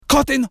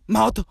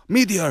Cottonmouth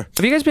Media.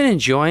 Have you guys been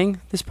enjoying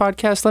this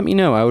podcast? Let me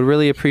know. I would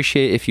really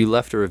appreciate if you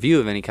left a review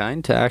of any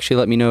kind to actually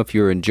let me know if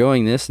you were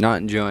enjoying this,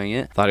 not enjoying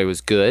it, thought it was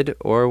good,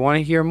 or want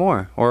to hear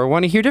more, or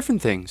want to hear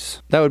different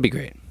things. That would be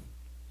great.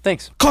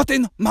 Thanks.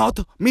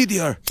 Cottonmouth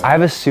Media. I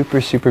have a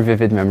super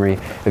vivid memory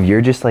of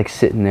you're just like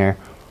sitting there,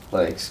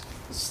 like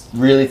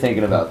really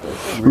thinking about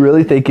this.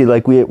 really thinking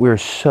like we were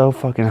so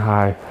fucking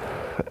high,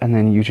 and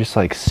then you just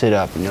like sit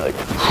up and you're like,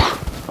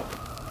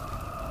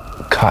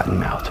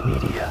 Cottonmouth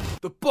Media.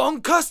 The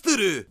Bongcast.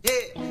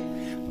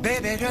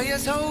 Baby girl, you're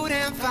so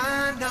damn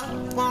fine,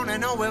 though. Wanna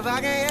know if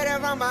I can hit it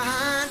from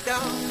behind,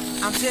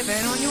 though. I'm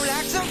sipping on you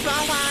like some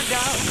fine wine,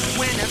 though.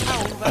 When it's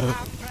over.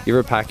 You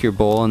ever pack your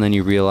bowl and then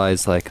you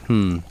realize like,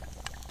 kind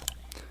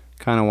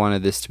of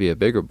wanted this to be a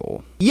bigger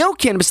bowl. Yo,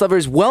 cannabis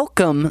lovers,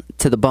 welcome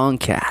to the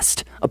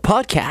Bongcast, a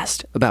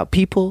podcast about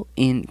people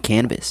in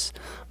cannabis.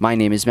 My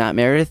name is Matt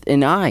Meredith,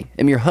 and I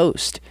am your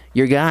host,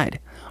 your guide,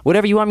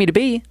 whatever you want me to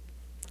be,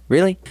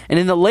 really. And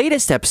in the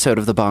latest episode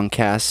of the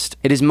Bongcast,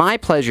 it is my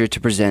pleasure to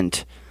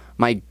present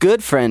my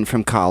good friend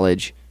from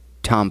college,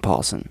 Tom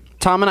Paulsen.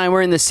 Tom and I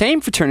were in the same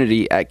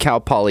fraternity at Cal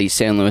Poly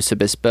San Luis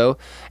Obispo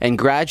and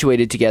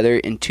graduated together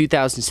in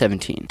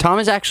 2017. Tom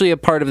is actually a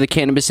part of the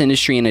cannabis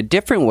industry in a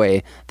different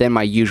way than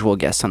my usual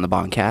guests on the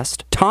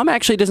Bongcast. Tom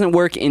actually doesn't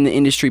work in the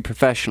industry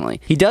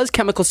professionally. He does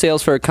chemical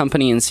sales for a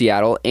company in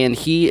Seattle, and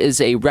he is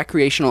a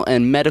recreational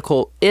and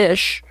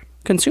medical-ish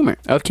consumer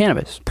of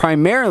cannabis.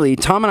 Primarily,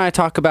 Tom and I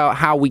talk about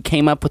how we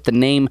came up with the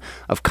name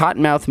of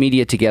Cottonmouth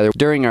Media together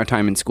during our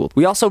time in school.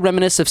 We also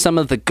reminisce of some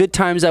of the good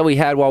times that we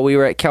had while we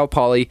were at Cal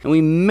Poly, and we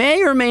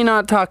may or may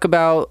not talk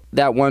about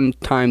that one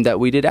time that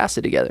we did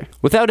acid together.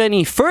 Without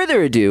any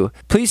further ado,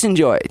 please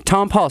enjoy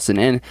Tom Paulsen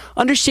and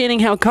understanding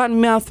how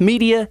Cottonmouth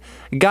Media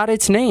got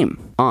its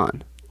name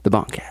on the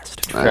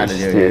Bongcast. Trying to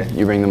do it here.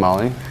 You bring the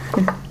Molly?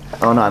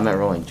 Oh no, I meant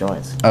rolling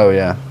joints. Oh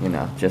yeah. You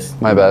know,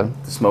 just My bad.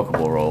 The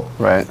smokable roll.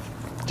 Right.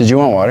 Did you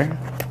want water?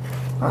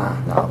 No,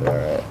 I'll be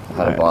alright. I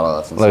had a bottle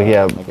that's inside. Look,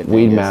 yeah, Like a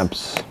weed dingus.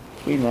 maps.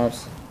 Weed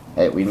maps.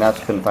 Hey, weed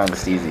maps couldn't find the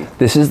steezy.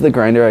 This is the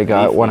grinder I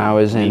got when I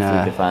was in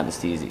Leafly could find the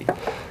steezy.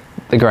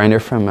 the grinder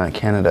from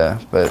Canada,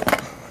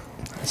 but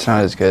it's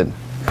not as good.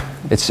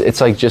 It's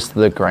like just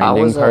the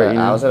grinding part. You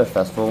know? I was at a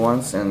festival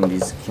once, and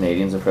these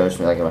Canadians approached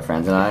me, like my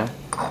friends and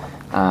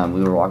I.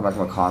 We were walking back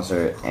from a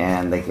concert,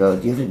 and they go,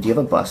 "Do you have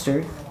a buster?"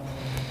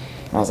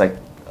 And I was like,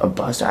 "A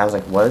buster?" I was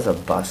like, "What is a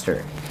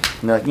buster?"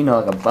 And they're like, "You know,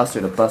 like a buster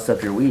to bust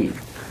up your weed."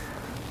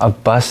 A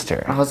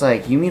buster. I was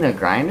like, "You mean a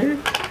grinder?"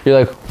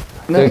 You're like,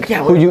 No, like,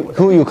 yeah,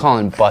 who are you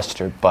calling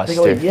Buster? They Buster.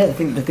 go, yeah,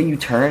 the thing you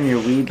turn your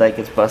weed like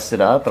it's busted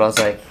up. But I was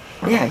like,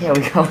 yeah, we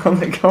go. I'm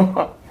like, come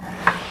on.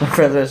 My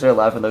friends are started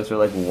laughing. Those were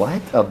like,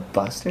 what? A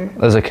buster? That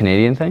was a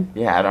Canadian thing?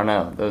 Yeah, I don't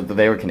know.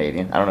 They were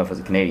Canadian. I don't know if it was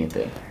a Canadian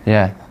thing.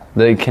 Yeah.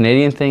 The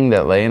Canadian thing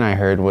that Lay and I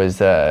heard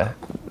was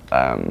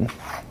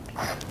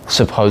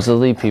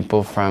supposedly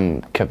people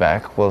from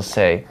Quebec will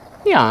say,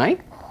 yeah.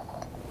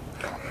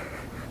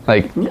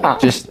 Like, Yeah.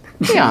 just,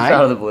 yeah.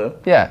 Out of the blue.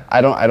 Yeah,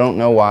 I don't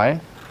know why,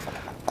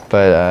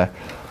 but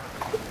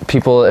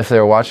people, if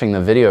they're watching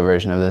the video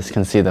version of this,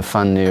 can see the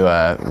fun new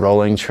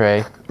rolling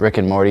tray, Rick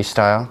and Morty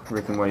style.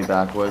 Rick and Morty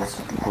backwards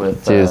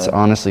with Dude, it's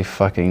honestly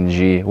fucking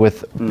G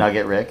with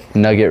Nugget Rick,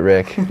 Nugget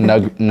Rick,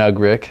 Nug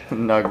Rick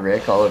Nug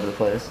Rick all over the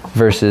place.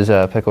 versus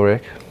Pickle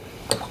Rick.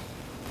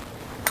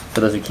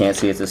 For those who can't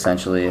see, it's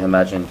essentially,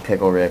 imagine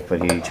Pickle Rick,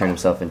 but he turned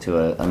himself into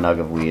a nug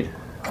of weed.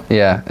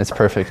 Yeah, it's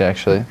perfect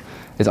actually.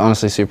 It's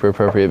honestly super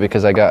appropriate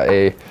because I got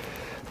a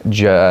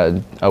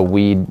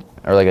weed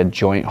or like a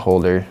joint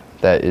holder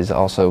that is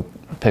also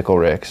Pickle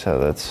Rick, so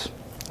that's.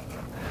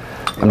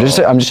 I'm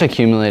just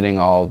accumulating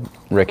all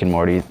Rick and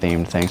Morty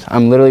themed things.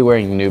 I'm literally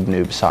wearing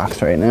noob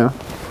socks right now.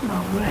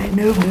 No way,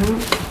 noob.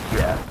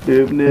 Yeah,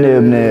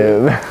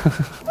 Noob.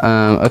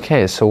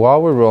 Okay, so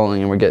while we're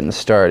rolling and we're getting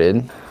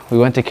started, we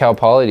went to Cal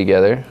Poly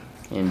together.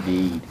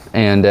 Indeed.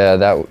 And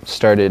that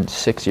started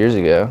 6 years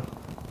ago.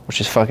 Which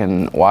is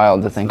fucking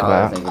wild to think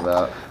about.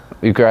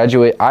 I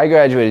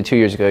graduated 2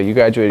 years ago. You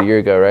graduated a year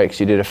ago, right? Because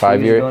you did a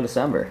 5 year. In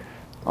December.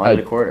 I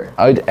did a quarter.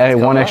 I did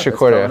one extra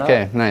quarter.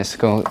 Okay, up. Nice,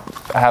 cool.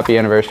 Happy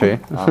anniversary.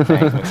 Oh,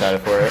 thanks. I'm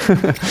excited for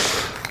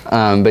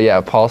it. But yeah,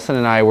 Paulsen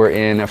and I were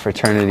in a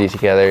fraternity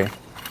together.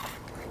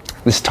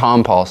 This is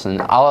Tom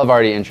Paulsen. I'll have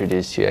already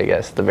introduced you, I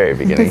guess, at the very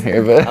beginning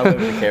here. But I'm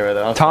moving the camera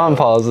though. Tom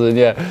Paulsen,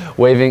 yeah,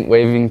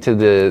 waving to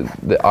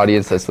the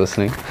audience that's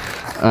listening.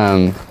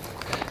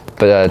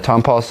 But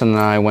Tom Paulsen and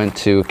I went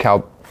to Cal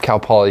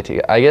Poly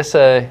together. I guess,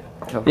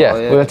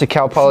 we went to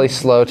Cal Poly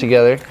SLO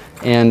together,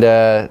 and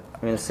we're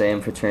in the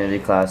same fraternity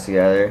class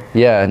together.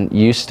 yeah, and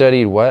you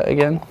studied what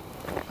again?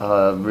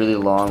 Really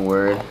long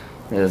word.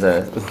 It was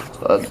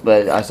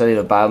but I studied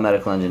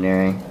biomedical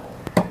engineering.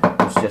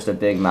 It's just a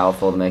big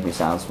mouthful to make me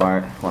sound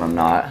smart when I'm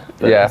not.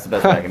 But Yeah. that's the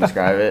best way I can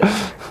describe it.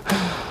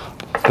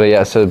 But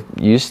yeah, so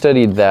you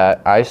studied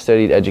that. I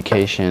studied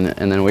education,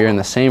 and then we were in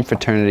the same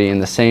fraternity in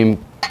the same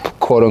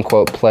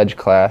quote-unquote pledge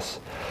class,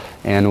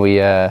 And we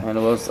And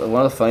it was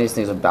one of the funniest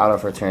things about our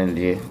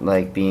fraternity,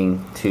 like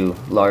being two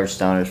large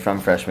stoners from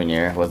freshman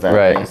year, was that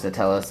Right. they used to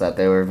tell us that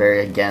they were very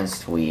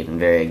against weed and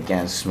very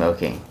against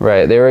smoking.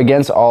 right, they were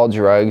against all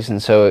drugs,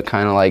 and so it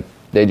kind of like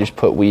they just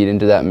put weed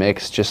into that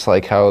mix, just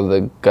like how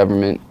the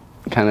government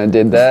kind of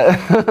did that.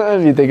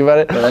 If you think about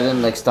it. But that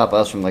didn't like stop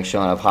us from like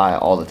showing up high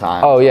all the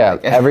time. Oh yeah,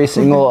 Like, every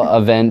single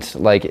event,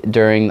 like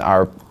during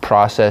our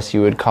process,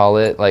 you would call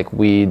it, like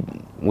we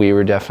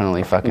were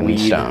definitely fucking Weed.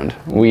 stoned.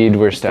 Weed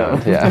were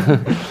stoned, yeah.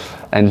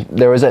 And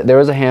there was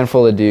a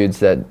handful of dudes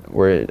that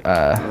were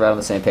right on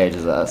the same page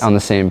as us. on the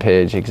same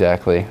page,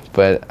 exactly.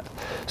 But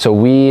so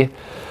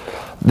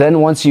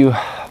then once you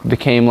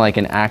became like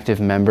an active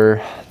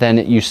member, then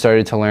you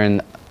started to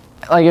learn.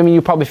 Like, I mean,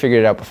 you probably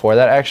figured it out before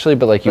that, actually,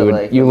 but like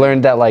you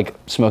learned that like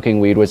smoking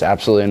weed was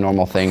absolutely a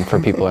normal thing for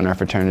people in our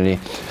fraternity.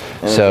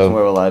 And it was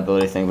more of a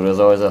liability thing, but it was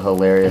always a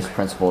hilarious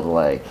principle to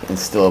like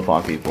instill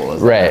upon people.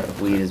 Is Right. that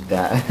weed is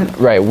bad.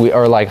 Right,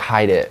 or like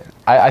hide it.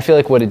 I feel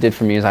like what it did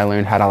for me is I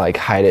learned how to like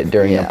hide it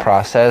during the Yeah.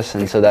 process,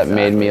 and so that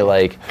made me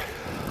like,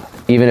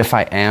 even if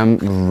I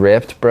am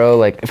ripped, bro,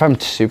 like if I'm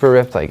super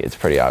ripped, like it's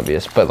pretty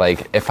obvious, but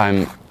like if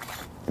I'm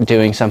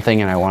doing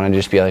something and I want to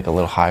just be like a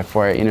little high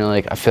for it, you know,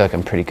 like I feel like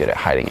I'm pretty good at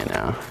hiding it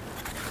now.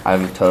 I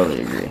would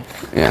totally agree.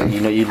 Yeah.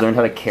 You know, you learn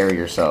how to carry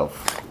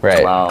yourself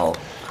Right. while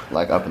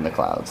like up in the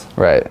clouds.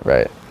 Right.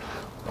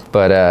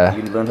 But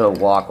You learn how to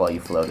walk while you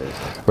floated.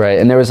 right,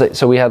 and there was like,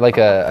 so we had like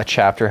a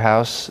chapter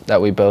house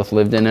that we both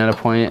lived in at a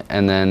point,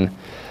 and then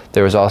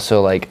there was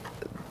also like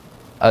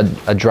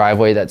a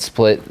driveway that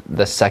split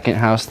the second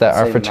house that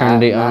our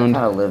fraternity owned. I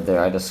kind of lived there.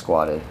 I just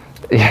squatted.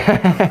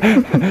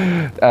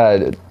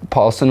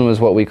 Paulsen was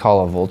what we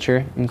call a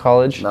vulture in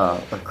college.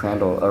 No,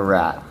 a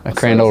rat. A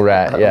crandall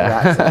rat,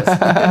 yeah. Rat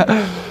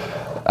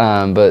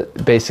says.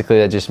 But basically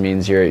that just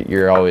means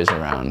you're always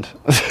around.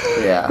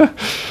 Yeah.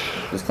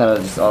 Just kind of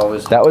just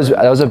always That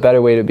was a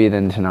better way to be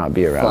than to not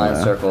be around. flying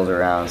though. circles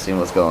around, seeing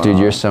what's going on. Dude,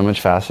 you're so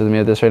much faster than me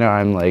at this right now.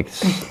 I'm like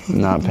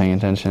not paying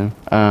attention.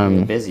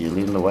 You're busy. You're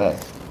leading the way.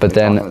 But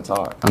You're then talking the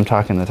talk. I'm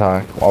talking the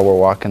talk while we're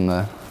walking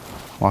the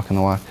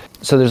walk.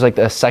 So there's like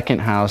a second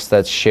house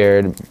that's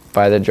shared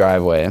by the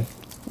driveway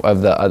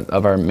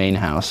of our main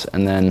house,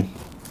 and then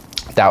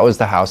that was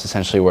the house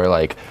essentially where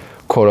like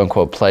quote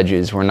unquote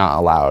pledges were not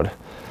allowed.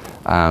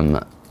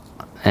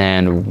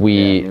 And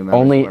we new members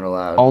only weren't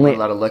allowed. only Weren't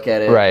allowed to look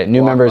at it. Right,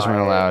 new walk members by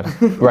weren't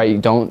it. allowed. Right, you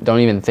don't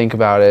even think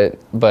about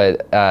it.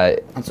 But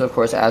And so of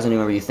course, as a new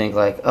member, you think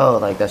like, oh,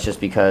 like that's just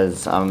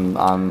because I'm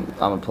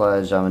a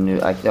pledge. I'm a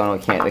new. I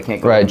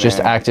can't go right, in just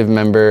there. active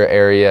member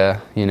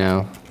area, you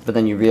know. But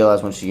then you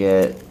realize once you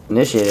get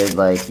initiated,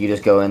 like you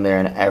just go in there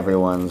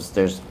and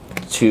there's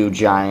two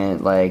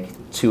giant like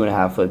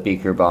 2.5 foot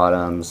beaker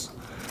bottoms,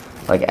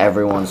 like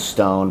everyone's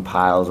stone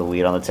piles of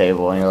weed on the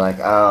table, and you're like,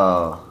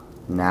 oh,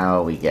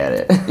 now we get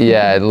it.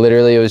 Yeah,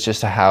 literally, it was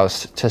just a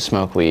house to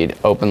smoke weed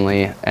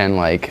openly and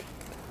like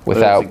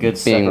without But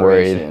it's a good being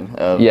worried. separation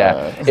of,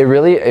 Yeah, it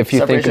really, if you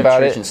think separation of about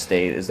church it, and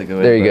state is the good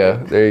way there to you put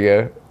go, it. there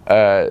you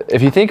go.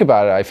 If you think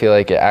about it, I feel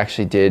like it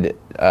actually did.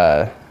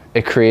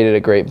 It created a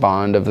great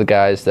bond of the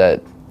guys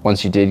that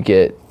once you did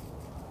get,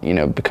 you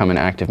know, become an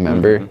active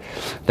member,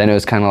 then it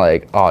was kind of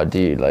like, oh,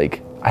 dude,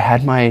 like I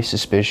had my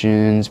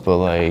suspicions, but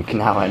like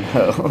Now I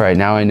know. right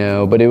now I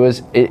know. But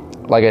it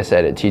like I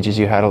said, it teaches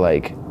you how to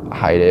like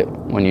hide it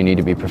when you need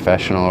to be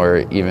professional,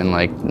 or even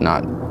like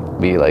not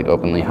be like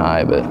openly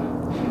high. But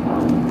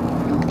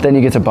then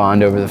you get to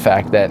bond over the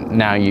fact that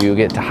now you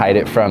get to hide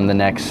it from the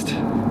next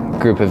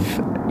group of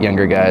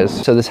younger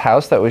guys. So this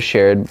house that was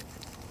shared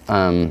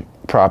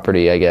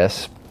property, I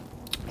guess,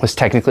 was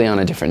technically on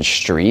a different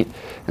street,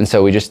 and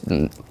so we just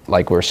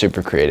like we're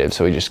super creative,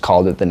 so we just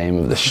called it the name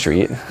of the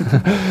street.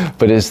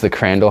 But it's the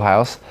Crandall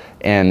House,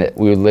 and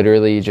we would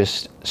literally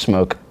just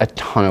smoke a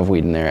ton of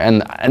weed in there.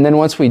 And then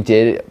once we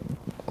did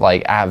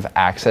like have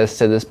access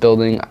to this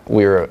building,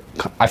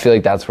 I feel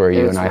like that's where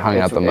you and I hung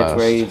out the most. It's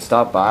where you'd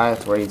stop by.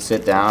 It's where you'd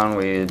sit down.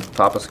 We'd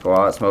pop a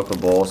squat, smoke a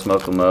bowl,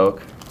 smoke a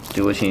moke,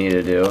 do what you need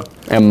to do.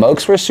 And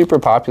mokes were super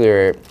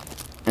popular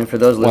And for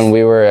those when listening,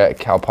 we were at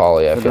Cal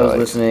Poly, I for feel those like.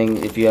 listening,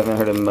 if you haven't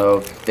heard of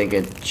moke, think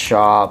of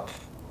chop.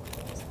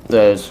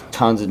 There's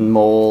tons of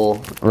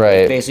mole.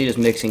 Right. Basically, just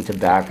mixing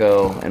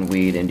tobacco and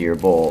weed into your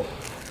bowl.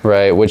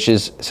 Right, which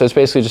is, so it's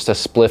basically just a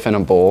spliff in a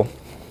bowl,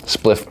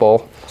 spliff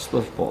bowl.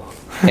 Spliff bowl.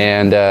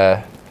 And,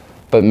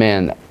 but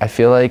man, I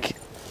feel like,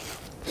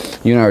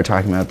 you and I were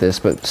talking about this,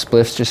 but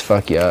spliffs just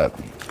fuck you up.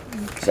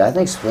 See, I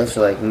think spliffs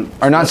are like.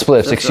 Or not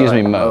spliffs, are excuse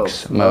me, like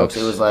mokes. Mokes.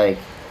 It was like,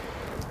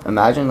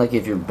 imagine like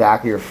if your back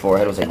of your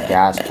forehead was a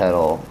gas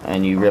pedal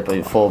and you rip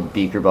a full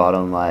beaker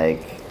bottom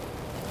like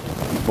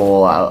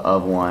bowl out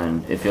of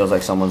one. It feels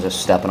like someone's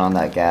just stepping on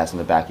that gas in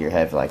the back of your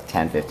head for like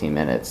 10-15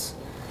 minutes.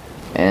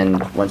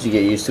 And once you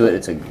get used to it,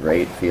 it's a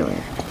great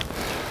feeling.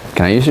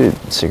 Can I use your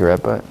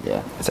cigarette butt?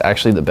 Yeah. It's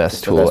actually the best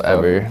It's the tool best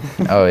ever.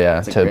 Oh yeah,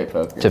 It's a great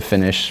poker. to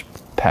finish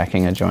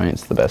packing a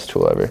joint's the best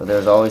tool ever. So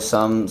there's always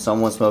someone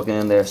smoking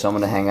in there,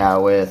 someone to hang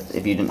out with.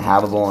 If you didn't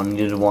have a bowl and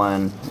needed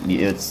one,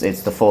 it's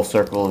the full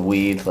circle of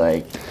weed.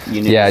 Like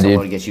you need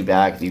someone to get you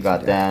back. You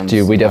got them.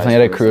 Dude, we definitely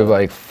had a crew of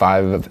like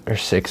 5 or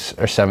 6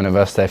 or 7 of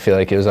us that I feel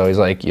like it was always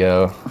like,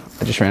 yo,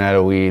 I just ran out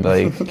of weed.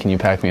 Like, can you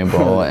pack me a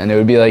bowl? And it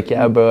would be like,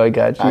 yeah, bro, I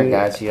got you. I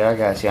got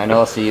you. I know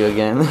I'll see you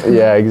again.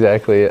 Yeah,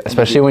 exactly.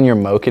 Especially when you're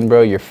moking,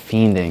 bro, you're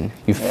fiending.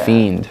 You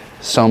fiend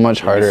so much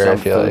harder, I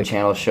feel like.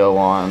 Channel show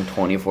on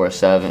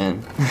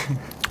 24/7.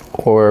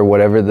 Or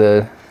whatever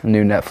the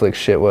new Netflix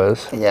shit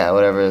was. Yeah,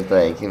 whatever.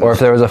 Like, or if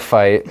there was a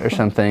fight or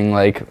something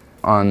like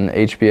on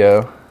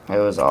HBO. It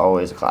was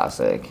always a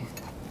classic.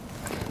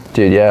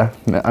 Dude, yeah.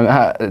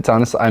 It's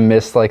honest. I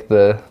miss like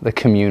the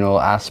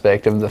communal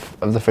aspect of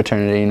the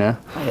fraternity, you know.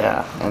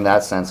 Yeah, in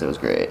that sense, it was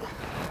great.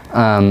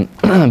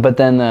 But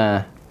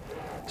then,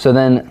 so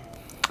then,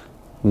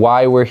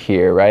 why we're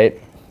here, right?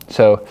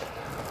 So,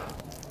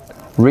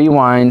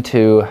 rewind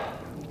to,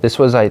 this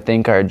was I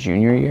think our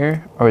junior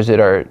year, or was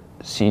it our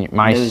senior?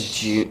 It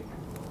was you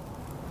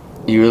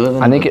were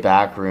living in the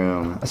back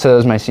room. So it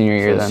was my senior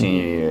year then.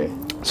 Senior year.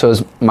 So it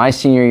was my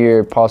senior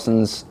year,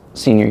 Paulsen's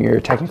senior year,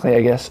 technically,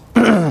 I guess.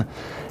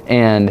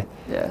 And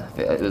yeah,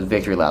 it was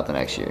victory lap the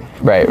next year.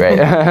 Right.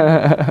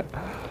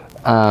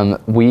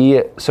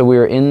 We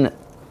were in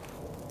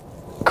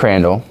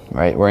Crandall,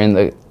 right? We're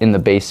in the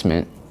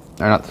basement,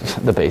 or not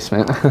the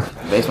basement.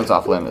 The basement's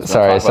off limits.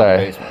 Sorry,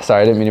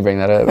 I didn't mean to bring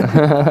that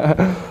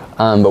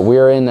up. But we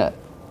were in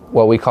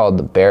what we called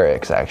the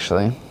barracks,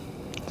 actually.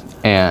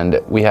 And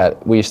we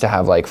used to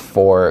have like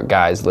 4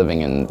 guys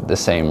living in the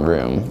same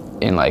room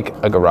in like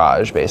a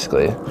garage,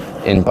 basically,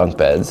 in bunk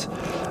beds.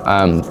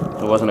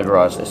 It wasn't a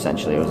garage,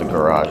 essentially. It was a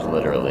garage,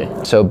 literally.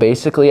 So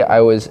basically,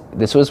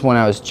 this was when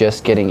I was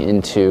just getting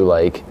into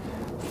like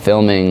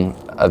filming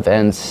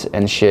events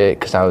and shit,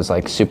 because I was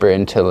like super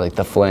into like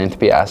the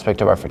philanthropy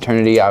aspect of our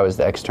fraternity. I was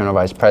the external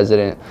vice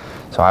president,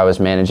 so I was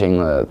managing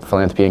the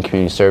philanthropy and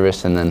community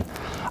service, and then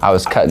I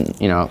was cutting,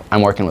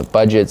 I'm working with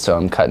budgets, so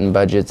I'm cutting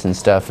budgets and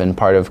stuff, and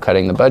part of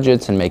cutting the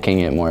budgets and making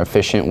it more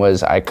efficient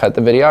was I cut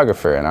the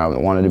videographer, and I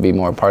wanted to be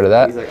more a part of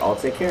that. He's like, I'll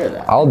take care of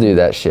that. I'll do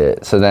that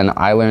shit. So then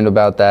I learned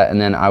about that, and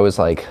then I was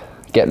like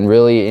getting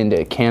really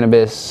into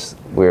cannabis.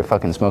 We were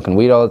fucking smoking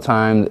weed all the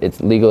time.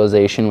 Its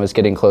legalization was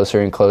getting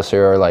closer and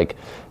closer, or like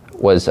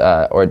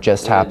or it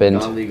just happened. It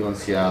was legal in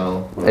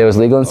Seattle. It was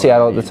legal in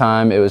Seattle at the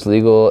time. It was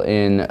legal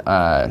in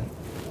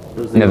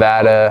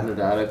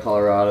Nevada,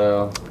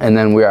 Colorado. And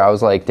then I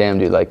was like, damn,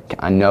 dude, like,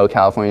 I know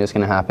California is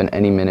going to happen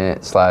any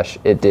minute,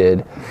 / it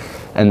did.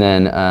 And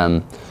then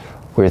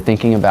we were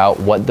thinking about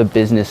what the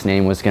business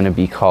name was going to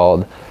be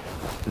called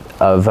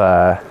of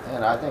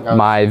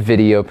my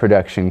video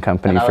production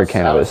company for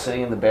cannabis. I was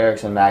sitting in the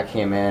barracks and Matt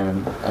came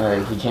in,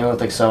 and he came up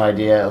with like some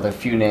idea of a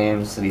few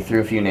names, and he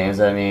threw a few names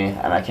at me,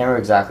 and I can't remember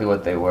exactly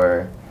what they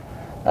were.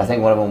 I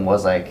think one of them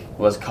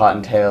was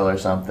Cottontail or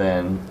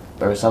something.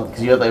 Or something,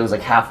 because it was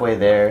like halfway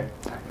there.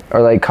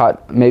 Or like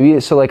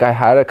maybe, so like I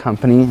had a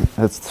company,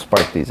 let's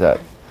spark these up.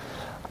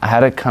 I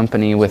had a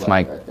company with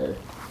my, right there.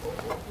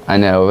 I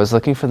know, I was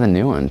looking for the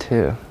new one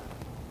too.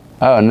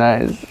 Oh,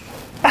 nice.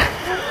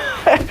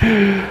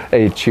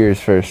 Hey,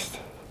 cheers first.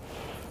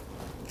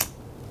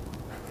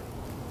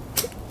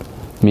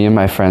 Me and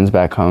my friends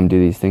back home do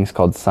these things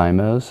called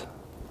simos,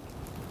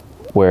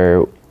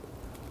 where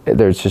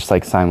there's just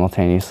like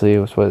simultaneously,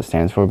 was what it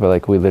stands for, but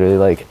like we literally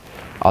like,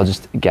 I'll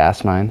just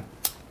gas mine.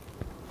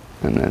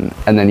 And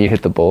then you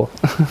hit the bowl.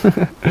 I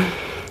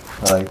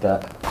like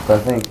that. But I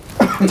think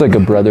it's like a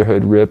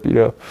brotherhood rip,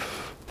 I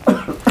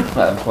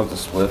haven't smoked a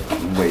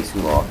spliff in way too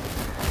long.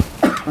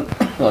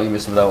 Oh, you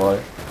missed some of that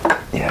water.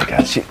 Yeah, I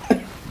got you.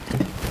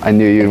 I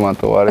knew you'd want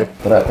the water.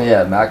 But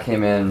Matt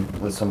came in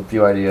with some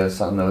few ideas.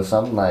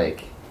 Something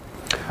like.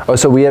 Oh,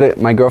 so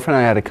my girlfriend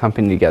and I had a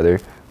company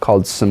together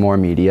called Some More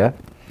Media.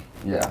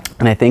 Yeah.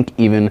 And I think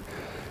even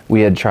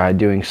we had tried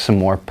doing some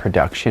more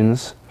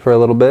productions for a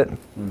little bit.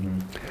 Mm-hmm.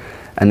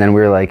 And then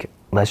we were like,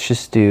 let's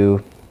just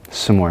do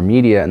Some More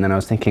Media. And then I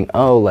was thinking,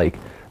 like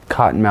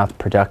Cottonmouth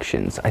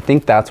Productions. I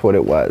think that's what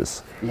it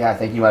was. Yeah, I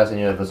think you might have said,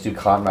 you're like, let's do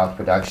Cottonmouth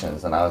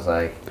Productions. And I was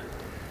like,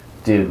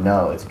 dude,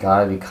 no, it's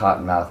gotta be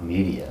Cottonmouth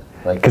Media.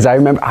 Like, because I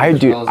remember, I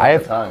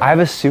have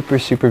a super,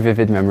 super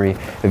vivid memory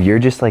of you're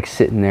just like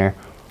sitting there.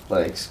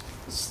 Like,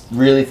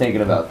 really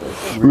thinking about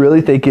this.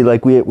 Really thinking,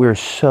 like we were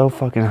so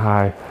fucking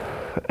high.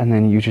 And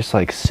then you just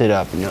like sit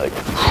up and you're like,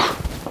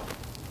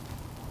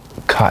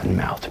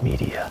 Cottonmouth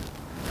Media.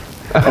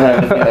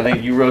 And I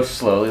think you rose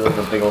slowly with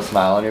a big old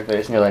smile on your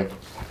face, and you're like,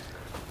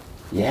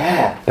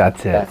 yeah.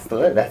 That's it.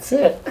 That's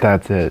it.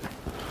 That's it.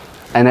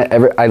 And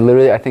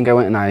I think I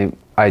went and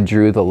I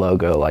drew the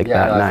logo that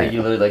night. I think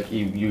you literally, like,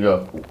 you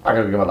go, I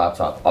gotta get my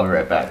laptop, I'll be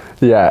right back.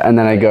 Yeah, and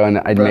then I go and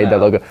I made that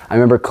logo. I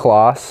remember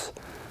Klaus,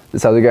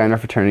 this other guy in our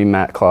fraternity,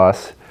 Matt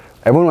Klaus.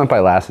 Everyone went by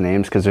last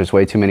names because there's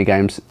way too many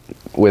guys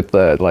with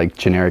like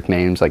generic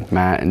names like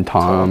Matt and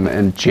Tom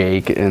and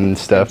Jake and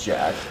stuff.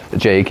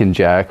 Jake and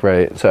Jack,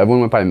 right? So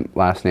everyone went by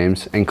last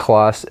names, and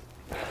Klaus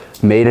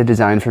made a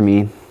design for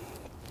me,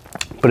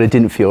 but it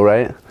didn't feel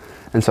right,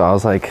 and so I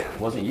was like, it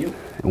wasn't you.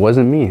 It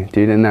wasn't me,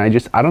 dude. And I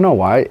don't know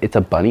why. It's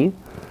a bunny,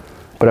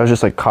 but I was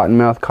just like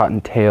cottonmouth,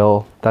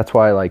 cottontail. That's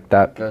why like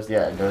that. It goes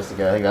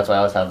together. I think that's why I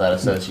always have that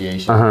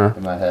association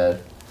in my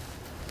head.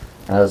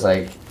 And I was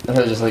like,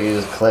 it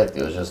just clicked.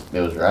 It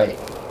was right.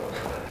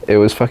 It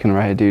was fucking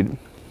right, dude.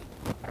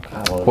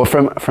 Well,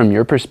 from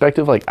your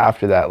perspective, like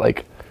after that,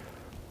 like,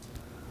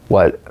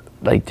 what,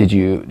 like, did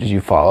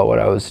you follow what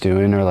I was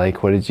doing, or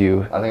like, what did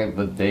you? I think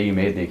the day you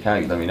made the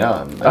account, you let me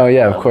know. Oh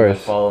yeah, of course. I've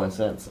been following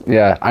since.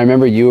 Yeah, I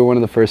remember you were one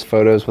of the first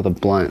photos with a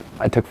blunt.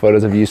 I took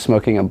photos of you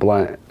smoking a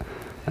blunt,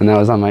 and that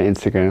was on my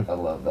Instagram. I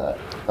love that.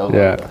 That. Oh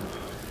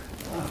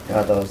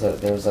God,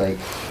 there was like.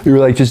 You were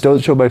like, just don't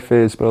show my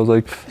face, but I was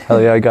like,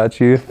 hell yeah, I got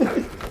you.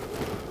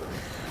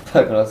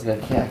 Fuck, I was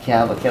like, I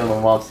can't have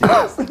my mom see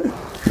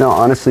this. No,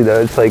 honestly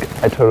though, it's like,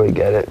 I totally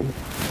get it.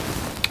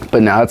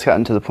 But now it's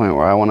gotten to the point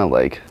where I want to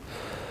like,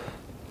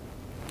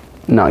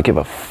 not give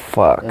a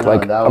fuck. Yeah,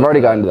 like, I've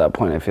already gotten to that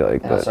point, I feel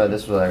like. Yeah, sorry,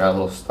 this was like, I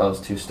was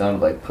too stoned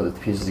to like put the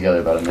pieces together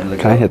about a minute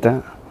ago. Can I hit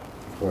that?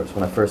 Of course,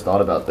 when I first thought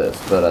about this,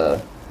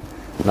 but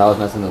when I was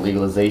messing, the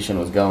legalization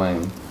was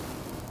going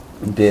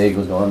big,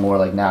 was going more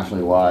like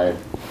nationally wide.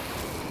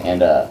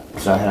 And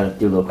so I had to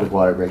do a little quick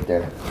water break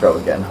there. Throat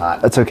was getting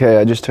hot. That's okay,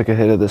 I just took a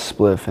hit of this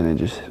spliff and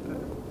it just,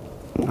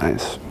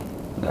 nice.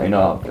 Now you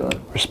know how I'm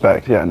feeling.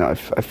 Respect, yeah, no,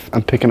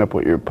 I'm picking up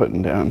what you're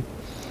putting down.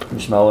 You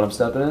smell what I'm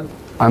stepping in?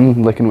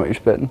 I'm licking what you're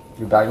spitting.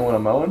 You're bagging what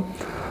I'm mowing?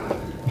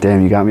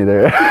 Damn, you got me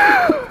there.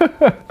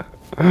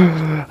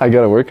 I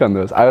gotta work on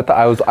those.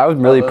 I was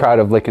really proud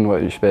of licking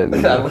what you're spitting.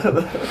 It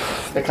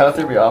kind of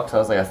threw me off because I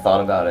was like, I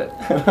thought about it.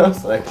 And I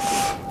was like...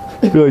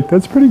 You're like,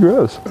 that's pretty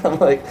gross. I'm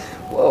like,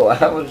 whoa,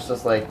 I was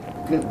just like,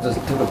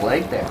 just took a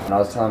blank there. And I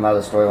was telling my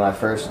other story when I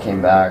first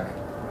came back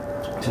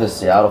to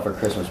Seattle for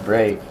Christmas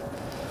break.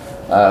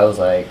 I was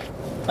like,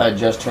 I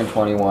just turned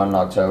 21 in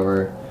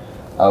October.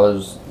 I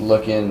was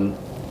looking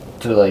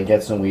to like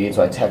get some weed,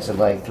 so I texted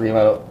like 3 of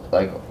my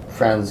like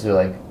friends who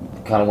like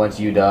kind of went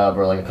to UW,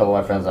 or like a couple of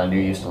my friends I knew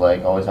used to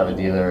like always have a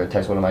dealer, or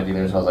text one of my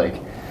dealers. I was like,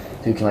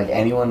 dude, can like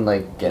anyone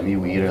like get me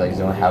weed, or like does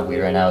anyone have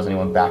weed right now? Is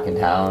anyone back in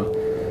town?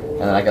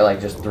 And then I got like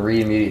just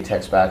 3 immediate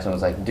text backs, and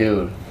was like,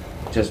 dude,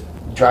 just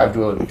drive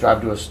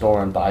to a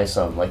store and buy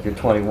some. Like, you're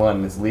 21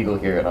 and it's legal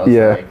here. And I was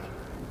like,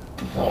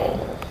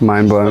 oh,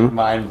 mind blown. Like,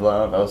 mind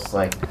blown. I was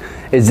like,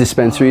 is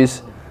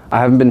dispensaries? I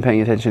haven't been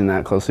paying attention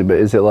that closely, but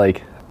is it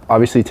like,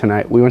 obviously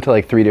tonight we went to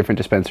like 3 different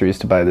dispensaries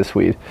to buy this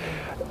weed,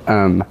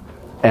 and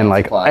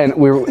like supplies.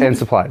 and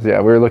supplies. Yeah,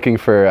 we were looking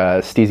for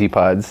Steezy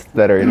pods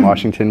that are in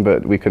Washington,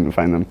 but we couldn't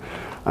find them.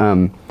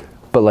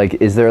 But like,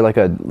 is there like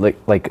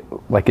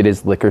like it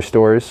is liquor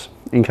stores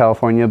in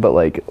California, but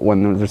like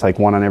when there's like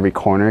one on every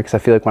corner? Because I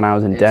feel like when I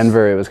was in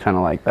Denver, it was kind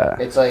of like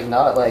that. It's like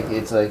not like,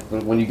 it's like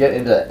when you get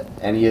into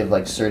any of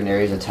like certain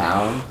areas of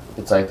town,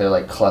 it's like they're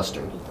like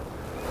clustered.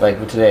 Like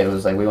today, it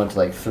was like we went to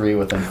like 3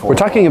 within 4. We're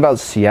talking about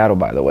Seattle,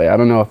 by the way. I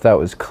don't know if that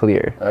was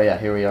clear. Oh yeah,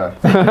 here we are.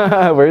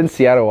 We're in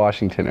Seattle,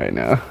 Washington right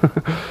now.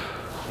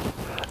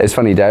 It's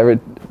funny. Did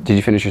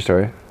you finish your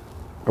story,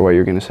 or what you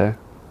were gonna say?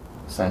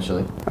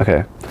 Essentially.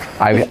 Okay.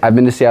 I've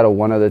been to Seattle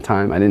one other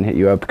time. I didn't hit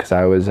you up because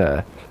I was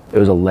it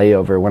was a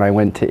layover when I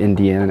went to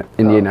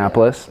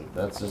Indianapolis. Oh, yeah.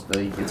 That's just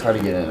it's hard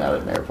to get in and out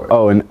of an airport.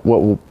 Oh, and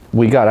what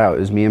we got out, it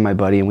was me and my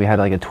buddy, and we had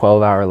like a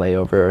 12-hour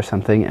layover or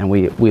something, and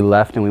we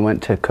left and we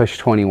went to Kush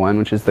 21,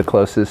 which is the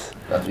closest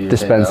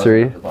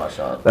dispensary.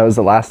 That was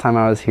the last time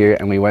I was here,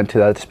 and we went to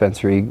that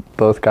dispensary,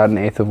 both got an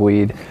eighth of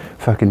weed,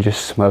 fucking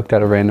just smoked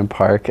at a random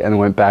park, and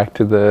went back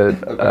to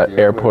the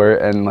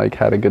airport and like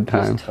had a good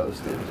time.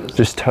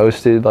 Just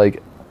toasted,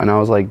 like, and I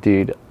was like,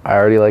 dude, I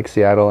already like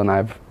Seattle, and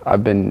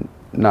I've been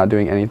not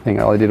doing anything.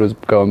 All I did was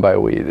go and buy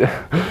weed.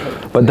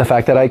 But the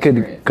fact that I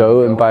could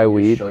go and buy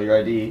weed, show your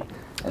ID,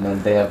 and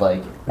then they have like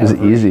it was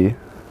easy.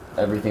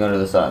 Everything under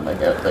the sun, like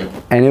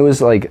and it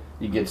was like,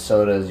 you get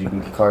sodas, you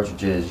can get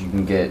cartridges, you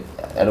can get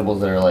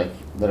edibles that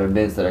are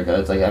mints that are good.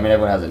 It's like, I mean,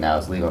 everyone has it now,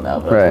 it's legal now,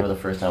 but I remember the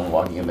first time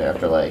walking in there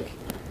after like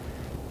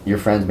your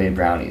friends made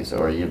brownies,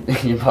 or you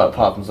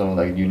pop from someone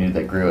like you knew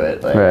that grew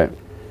it. Like, right.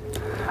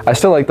 I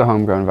still like the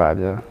homegrown vibe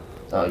though.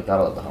 Oh, you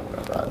gotta love the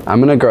homegrown vibe.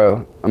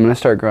 I'm gonna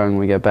start growing when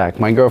we get back.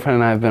 My girlfriend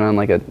and I have been on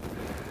like a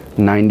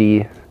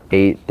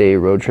 98-day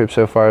road trip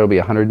so far. It'll be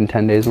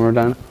 110 days when we're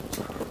done.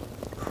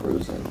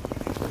 Cruising.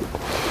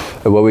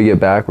 And when we get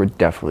back, we're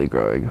definitely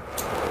growing.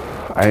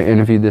 I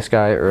interviewed this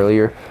guy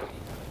earlier.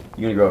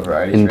 You gonna grow a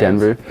variety in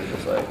Denver? Or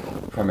just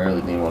like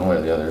primarily lean one way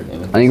or the other? I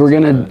think we're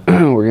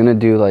gonna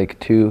do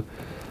like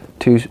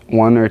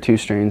one or two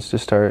strains to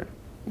start,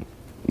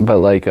 but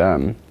like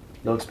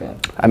you'll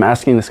expand. I'm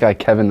asking this guy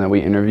Kevin that we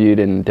interviewed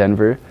in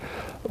Denver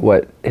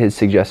what his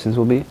suggestions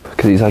will be,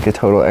 because he's like a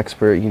total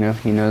expert. You know,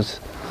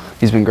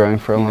 he's been growing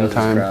for a long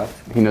time.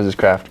 He knows his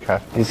craft.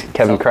 He's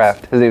Kevin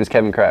Kraft. His name is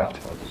Kevin Kraft.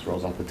 It just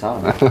rolls off the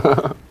tongue.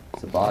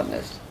 It's a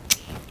botanist.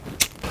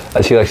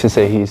 As he likes to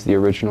say, he's the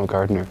original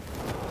gardener.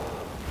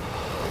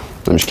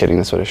 I'm just kidding.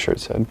 That's what his shirt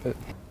said. But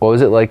what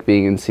was it like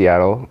being in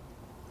Seattle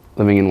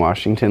living in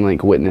Washington,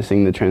 like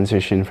witnessing the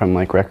transition from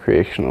like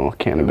recreational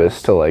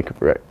cannabis to like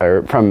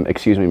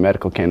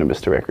medical cannabis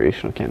to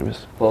recreational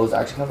cannabis? Well, it was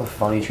actually kind of a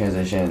funny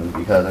transition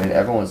because I mean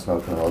everyone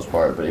smoked for the most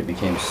part, but it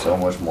became so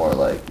much more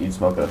like you'd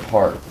smoke at a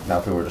park. Now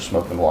people were just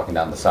smoking walking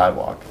down the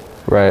sidewalk.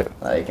 Right.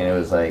 Like, and it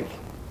was like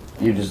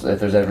you just, if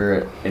there's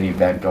ever an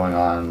event going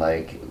on,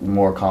 like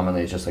more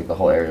commonly it's just like the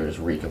whole area just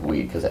reek of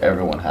weed because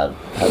everyone had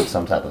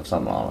some type of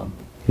something on them.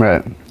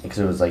 Right. Because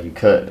it was like you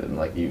could, and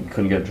like you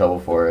couldn't get in trouble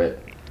for it.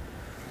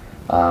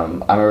 I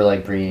remember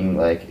like bringing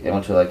like I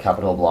went to like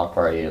Capitol block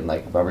party and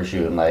like rubber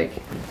shoot and like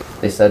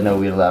they said no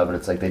weed allowed, but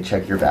it's like they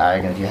check your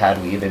bag and if you had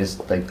weed they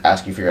just like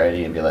ask you for your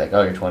ID and be like,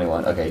 oh, you're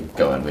 21, okay,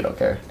 go in, we don't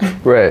care.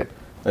 Right.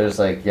 They're just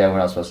like, yeah, we're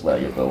not supposed to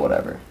let you, but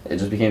whatever. It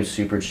just became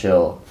super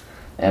chill.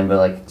 And but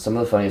like some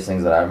of the funniest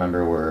things that I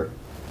remember were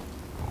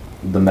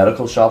the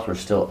medical shops were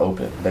still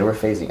open. They were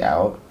phasing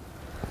out,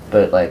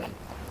 but like,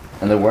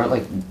 and there weren't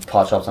like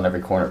pot shops on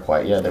every corner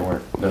quite yet. There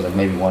was like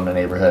maybe one in the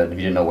neighborhood if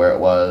you didn't know where it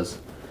was.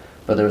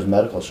 But there was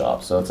medical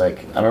shops, so it's like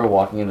I remember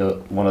walking into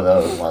one of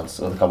those once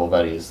with a couple of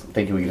buddies,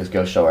 thinking we could just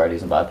go show our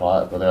IDs and buy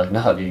pot. But they're like,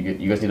 no, dude,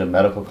 you guys need a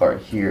medical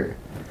card here.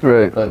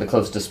 Right. Like the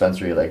closest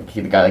dispensary, like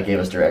the guy that gave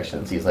us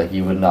directions, he's like,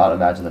 you would not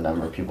imagine the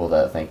number of people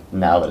that think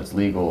now that it's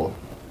legal,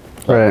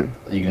 Right.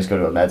 you can just go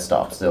to a med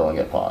stop still and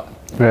get pot.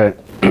 Right.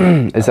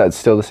 Is that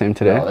still the same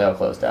today? No, they all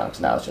closed down because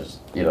now it's just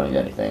you don't need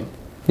anything.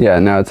 Yeah,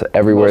 now it's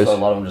everywhere. A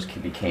lot of them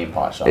just became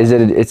pot shops. Is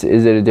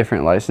it a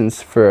different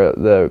license for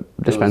the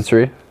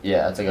dispensary?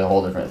 Yeah, it's like a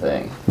whole different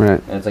thing. Right.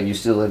 And it's like you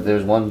still,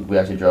 there's one we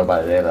actually drove by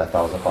today that I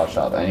thought was a pot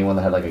shop. Anyone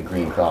that had like a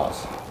green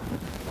cross,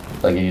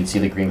 like you'd see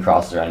the green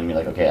crosses around and you'd be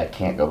like, okay, I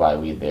can't go buy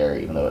weed there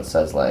even though it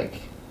says like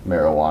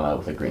marijuana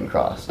with a green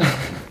cross.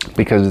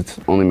 Because it's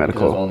only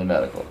medical. It's only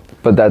medical.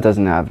 But that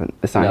doesn't happen.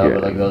 It's not No, here.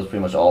 but like those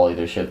pretty much all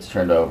either shipped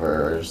turned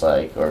over or just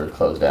like, or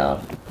closed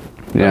down.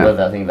 Yeah. But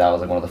I think that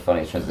was like one of the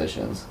funniest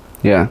transitions.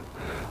 Yeah.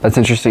 That's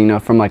interesting. No,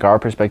 from like our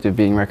perspective,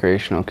 being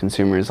recreational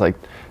consumers, like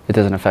it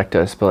doesn't affect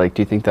us. But like,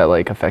 do you think that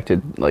like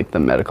affected like the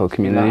medical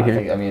community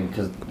here? I mean,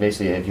 because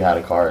basically, if you had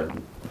a card,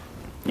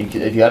 you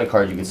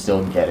could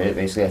still get it.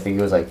 Basically, I think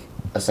it was like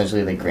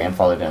essentially they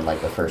grandfathered in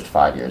like the first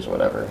 5 years or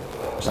whatever,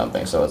 or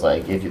something. So it's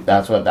like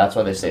that's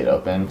why they stayed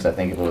open. Because I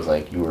think if it was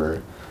like you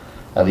were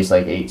at least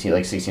like 18,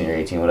 like 16 or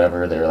 18,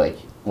 whatever, they're like,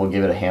 we'll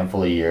give it a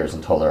handful of years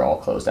until they're all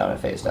closed down and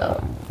phased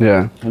out.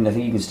 Yeah. And I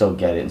think you can still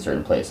get it in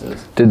certain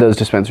places. Did those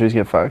dispensaries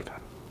get fucked?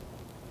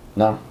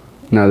 No.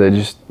 No, they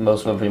just...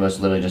 Most of them pretty much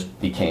literally just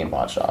became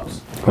pot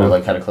shops. Cool. Or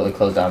like kind of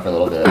closed down for a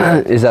little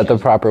bit. Is that the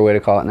proper way to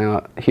call it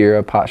now? Here,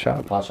 a pot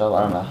shop? Pot shop?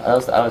 I don't know.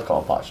 I always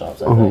call them pot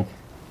shops, I think.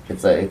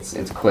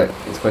 It's quick.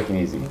 It's quick and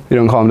easy. You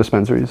don't call them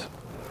dispensaries?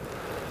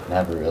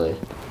 Never really.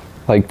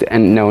 Like,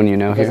 and no one you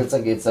know Because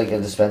here? it's like a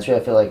dispensary I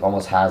feel like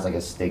almost has like a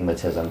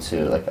stigmatism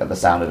to like the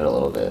sound of it a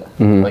little bit.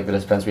 Mhm. Like the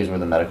dispensaries were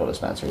the medical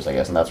dispensaries, I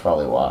guess, and that's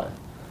probably why.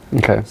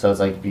 Okay. So it's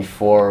like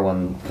before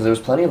because there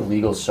was plenty of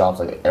legal shops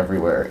like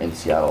everywhere in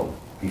Seattle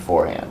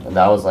beforehand, and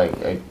that was like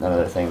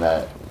another thing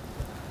that.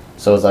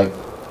 So it's like,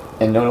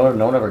 and no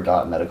one ever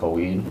got medical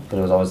weed, but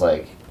it was always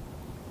like,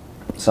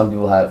 some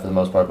people had it for the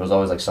most part, but it was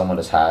always like someone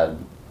just had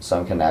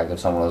some connect if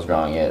someone was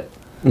growing it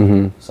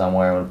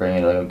somewhere and would bring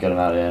it like a good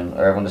amount in,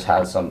 or everyone just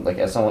had some like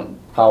as someone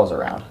was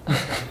around.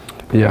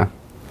 Yeah.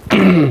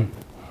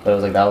 But it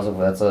was like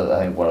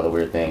I think one of the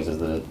weird things is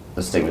the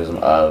stigmatism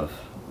of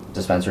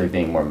dispensary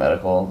being more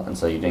medical, and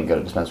so you didn't go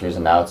to dispensaries,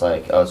 and now it's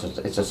like, oh,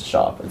 it's just a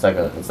shop. It's like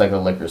a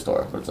liquor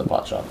store, but it's a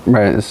pot shop.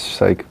 Right. It's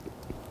just like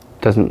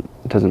doesn't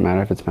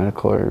matter if it's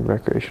medical or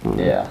recreational.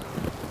 Yeah.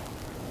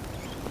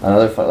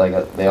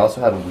 Another they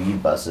also had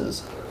weed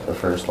buses the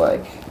first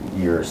like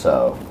year or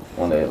so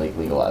when they like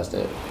legalized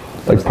it.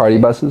 Like party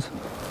buses?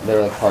 They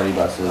were like party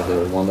buses. There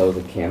was one that was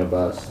a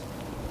cannabis.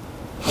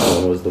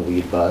 One was the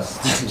weed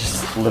bus,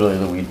 just literally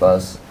the weed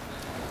bus.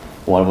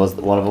 One of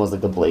them was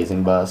like the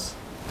blazing bus,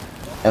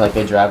 and like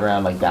they drive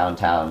around like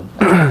downtown.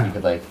 And you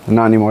could like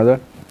Not anymore though?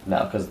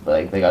 no, because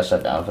like they got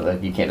shut down for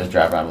like you can't just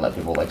drive around and let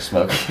people like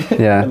smoke.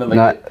 Yeah, and then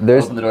like they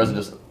open the doors and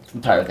just the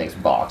entire thing's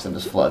boxed and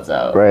just floods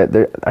out. Right.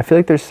 I feel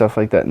like there's stuff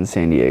like that in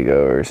San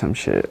Diego or some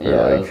shit.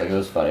 Yeah, or it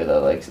was funny though.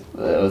 Like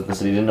the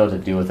city didn't know what to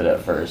do with it at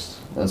first,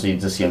 and so you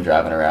just see them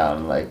driving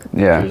around like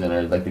cruising,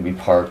 or like they'd be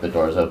parked, the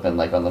doors open,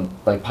 like on the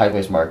like Pike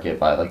Place Market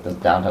by like the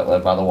downtown,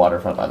 like by the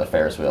waterfront, by the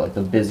Ferris wheel, like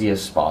the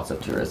busiest spots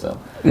of tourism.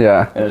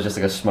 Yeah. And it was just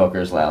like a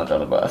smoker's lounge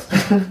on a bus.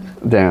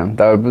 Damn.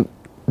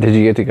 Did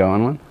you get to go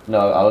on one?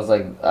 No, I was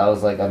like I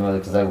remember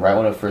because like, right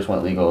when it first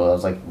went legal,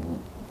 that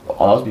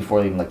was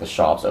before even like the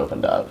shops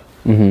opened up.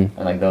 And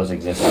like those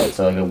existed,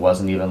 so like it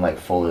wasn't even like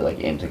fully like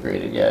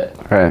integrated yet.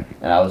 Right.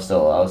 And I was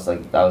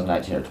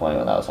 19 or 20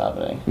 when that was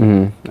happening.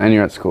 And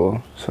you're at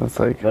school, so it's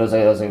like. But it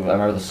was like I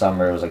remember the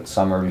summer. It was like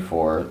summer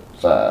before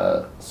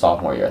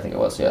sophomore year, I think it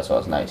was. Yeah, so I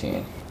was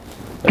 19.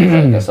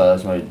 So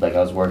I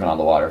was working on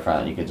the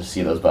waterfront. You could just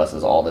see those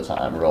buses all the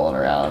time rolling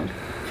around.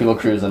 People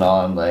cruising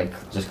on, like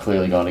just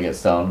clearly going to get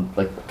stoned,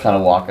 like kind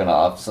of walking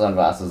off,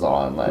 sunglasses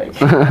on, like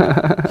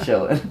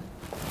chilling.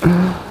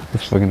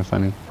 It's fucking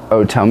funny.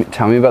 Oh, tell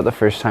me about the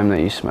first time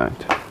that you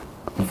smoked.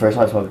 The first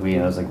time I smoked weed,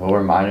 and it was like, what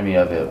reminded me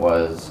of it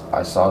was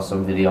I saw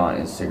some video on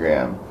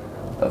Instagram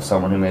of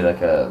someone who made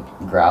like a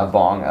grab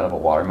bong out of a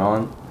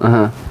watermelon.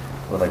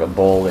 With like a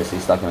bowl basically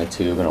stuck in a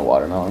tube and a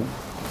watermelon.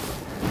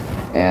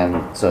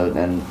 And so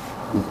then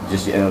and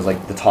it was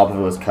like the top of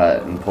it was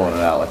cut and pulling it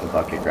out like a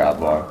bucket grab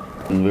bar.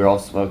 And we were all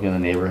smoking in the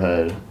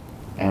neighborhood.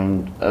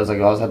 And I was like,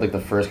 I always had like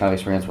the first kind of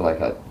experience where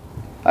like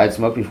I had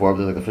smoked before,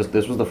 but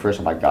this was the first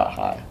time I got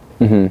high.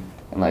 And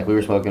like we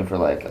were smoking for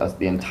like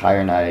the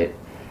entire night.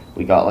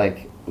 We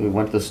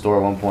went to the store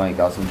at one point,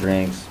 got some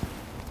drinks.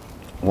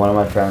 One of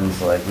my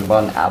friends, like, we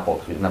bought an apple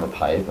because we didn't have a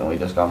pipe and we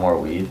just got more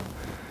weed.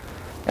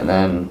 And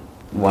then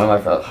one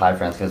of my high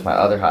friends, because my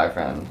other high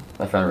friend,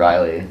 my friend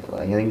Riley,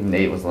 like, I think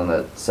Nate was the one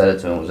that said it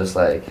to him, was just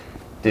like,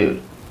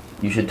 dude,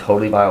 you should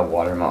totally buy a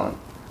watermelon.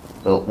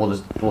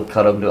 We'll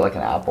cut up and do it like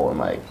an apple and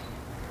like,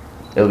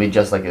 it'll be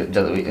just like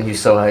and he's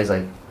so high, he's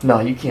like, no,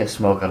 you can't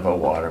smoke out of a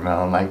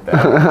watermelon like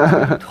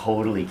that. You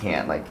totally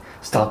can't. Like,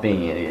 stop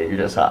being an idiot. You're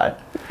just high.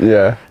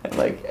 Yeah. And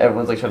like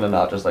everyone's like trying to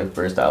not just like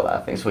burst out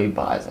laughing. So he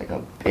buys like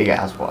a big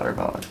ass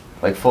watermelon,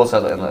 like full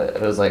size. And it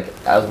was like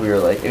as we were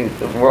like,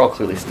 we're all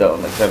clearly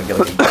stoned, like trying to get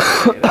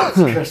like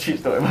a grocery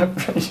store. My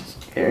friend's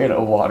just carrying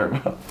a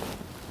watermelon.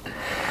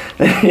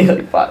 And he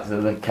like buys it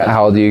and then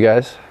How old are you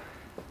guys?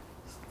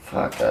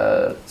 Fuck,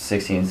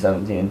 16,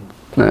 17.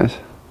 Nice.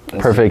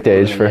 Perfect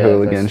age for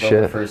hooligan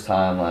shit. The first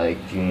time, like,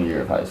 junior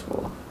year of high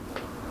school.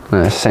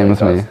 Nice, same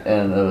with me.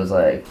 And it was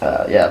like,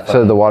 yeah.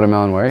 So the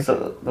watermelon worked?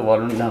 So the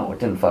watermelon, no, it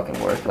didn't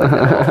fucking work. Like,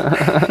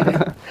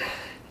 at all.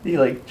 He,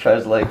 like,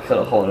 tries to, like, cut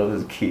a hole in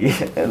his key,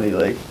 and he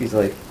looks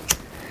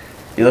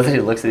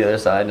to the other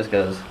side and just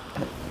goes,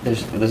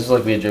 this is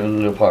like we had driven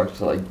into a park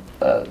to, like,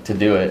 to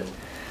do it.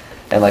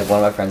 And, like, one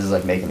of my friends is,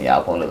 like, making the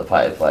apple into the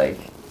pipe, like,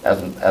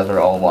 as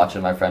we're all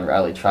watching my friend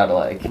Riley try to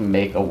like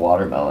make a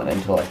watermelon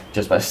into like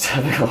just by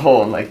stabbing a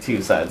hole in like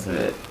two sides of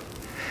it.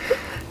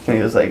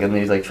 And he's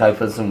like trying to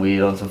put some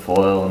weed on some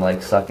foil and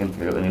like sucking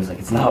through it, and he was like,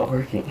 it's not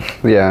working.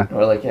 Yeah. And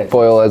we're like, yeah.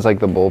 Foil as like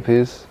the bowl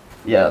piece?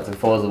 Yeah, it's like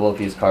foil as the bowl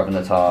piece, carving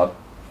the top,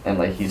 and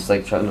like he's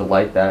like trying to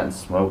light that and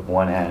smoke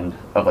one end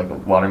of like the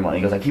watermelon.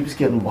 He goes, I keep just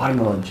getting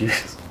watermelon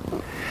juice.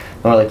 And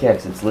we're like, yeah,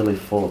 because it's literally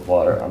full of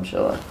water. I'm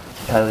chilling.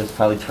 He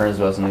finally turns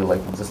to us and he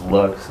like just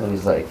looks and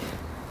he's like,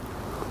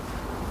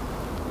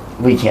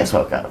 we can't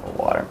smoke out of a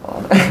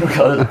watermelon. We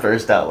all just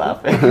burst out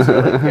laughing. So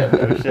like, yeah,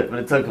 no shit. But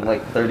it took him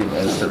like 30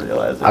 minutes to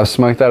realize it. I've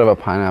smoked out of a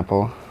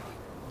pineapple.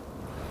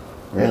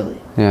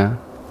 Really? Yeah.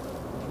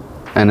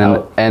 And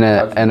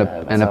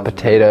a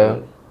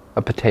potato.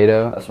 A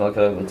potato. I smoked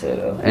out of a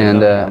potato.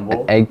 And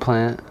an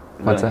eggplant.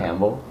 What's that? A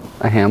hamble?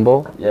 A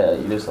hamble? Yeah,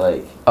 you just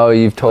like... Oh,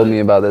 you've told me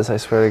about this, I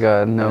swear to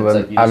God. No,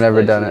 but like, I've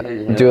never done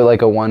it. Do it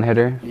like a one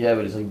hitter? Yeah,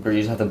 but it's like you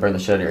just have to burn the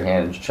shit out of your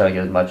hand and just try to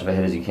get as much of a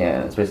hit as you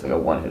can. It's basically like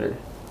a one hitter.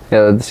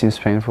 Yeah, that seems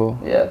painful.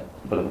 Yeah,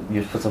 but you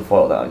just put some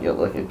foil down and get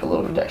like a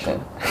little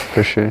protection.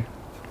 For sure.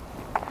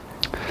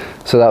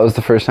 So that was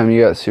the first time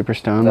you got super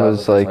stoned? That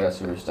was like, I got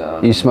super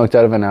stoned. You smoked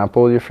out of an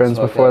apple with your friends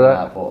before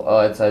that? Apple.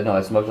 Oh, no,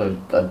 I smoked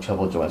a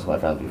couple of joints with my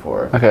friends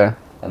before. Okay.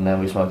 And then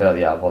we smoked out of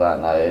the apple that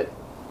night,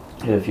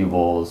 hit a few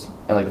bowls,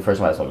 and like the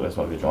first time I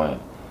smoked a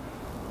joint.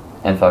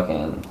 And fucking...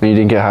 And you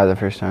didn't get high the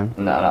first time?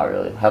 No, not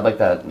really. Had like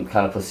that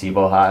kind of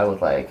placebo high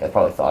with like, I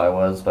probably thought I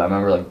was, but I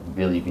remember like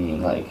really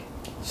being like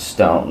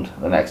stoned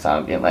the next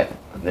time, being like,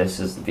 this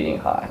is being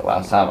high.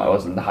 Last time I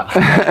wasn't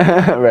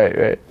high.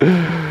 Right.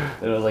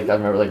 It was like, I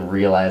remember like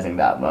realizing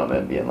that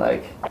moment, being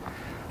like,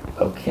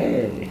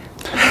 okay.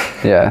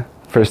 Yeah.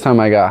 First time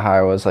I got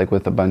high was like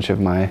with a bunch of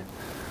my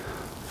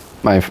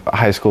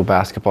high school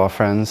basketball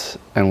friends,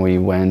 and we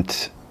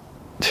went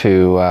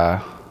to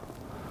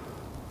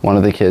one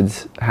of the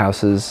kids'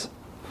 houses,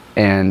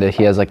 and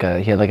he had like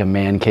a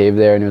man cave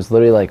there, and it was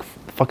literally like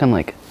fucking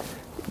like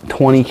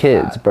 20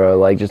 kids, bro.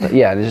 Like just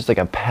yeah, it's just like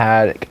a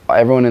pad.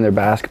 Everyone in their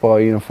basketball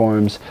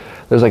uniforms.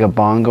 There's like a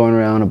bong going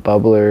around, a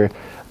bubbler,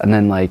 and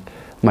then like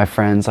my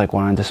friends like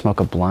wanted to smoke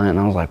a blunt, and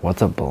I was like,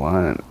 "What's a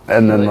blunt?"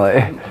 And then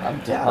like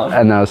I'm down.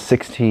 And I was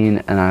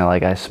 16, and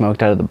I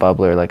smoked out of the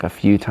bubbler like a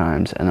few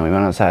times, and then we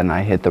went outside, and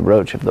I hit the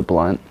roach of the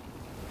blunt,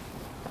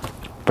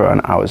 bro.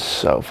 And I was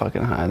so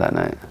fucking high that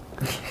night.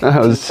 I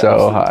was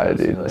so high,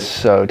 dude. Like,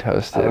 so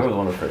toasted. I remember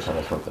one of the first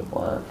times I smoked a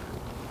blunt,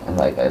 and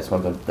like I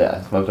smoked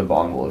a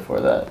bong bowl before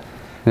that.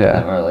 Yeah. And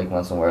I remember like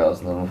went somewhere else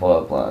and then we pulled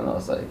out a blunt, and I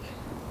was like,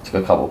 took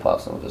a couple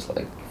puffs and was just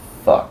like,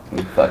 fuck,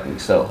 I'm fucking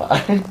so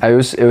high. It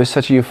was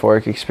such a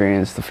euphoric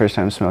experience the first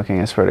time smoking.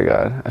 I swear to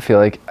God, I feel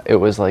like it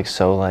was like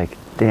so like,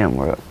 damn,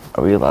 are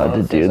we allowed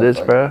to do this,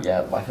 bro?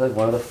 Yeah, I feel like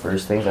one of the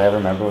first things I ever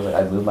remember was like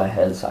I'd move my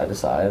head side to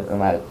side, and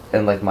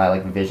my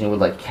vision would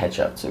like catch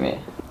up to me.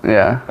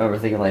 Yeah. I remember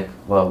thinking like,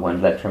 well,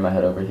 when did I turn my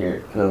head over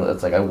here? Because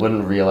it's like I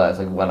wouldn't realize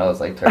like when I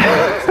was like turning.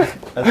 I was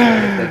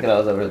thinking I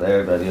was over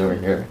there, but I'd be over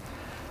here.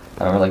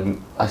 I remember like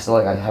I still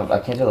like I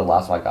can't tell the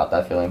last time I got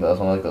that feeling, but that was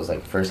one of like those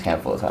like first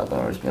handful of times when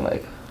I was just being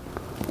like,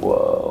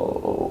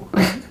 whoa.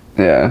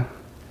 Yeah.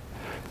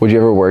 Would you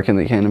ever work in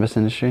the cannabis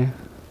industry?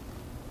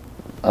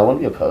 I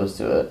wouldn't be opposed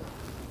to it.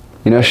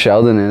 You know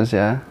Sheldon is,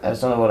 yeah? I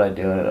just don't know what I'd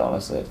do in it,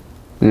 honestly.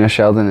 You know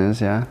Sheldon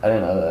is, yeah. I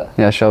didn't know that.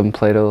 Yeah, Sheldon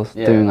Plato's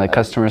Yeah, doing like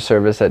customer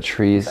service at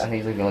Trees. I think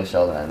he's like the only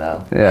Sheldon I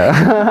know.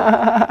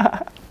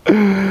 Yeah.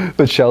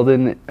 But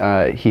Sheldon,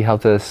 he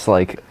helped us,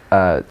 like,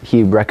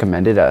 he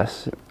recommended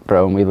us,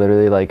 bro, and we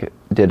literally like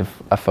did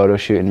a photo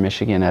shoot in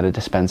Michigan at a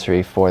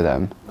dispensary for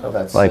them. Oh,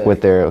 that's like sick.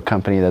 with their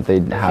company that they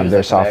have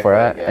their software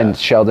at, and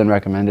Sheldon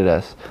recommended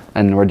us,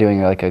 and we're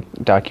doing like a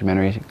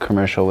documentary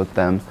commercial with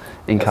them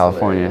in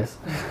California. Hilarious.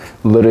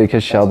 Literally,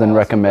 because Sheldon awesome,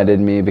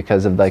 recommended me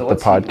because of like So the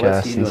what's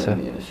podcast he and doing stuff.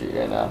 in the industry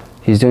right now?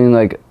 He's doing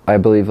like, I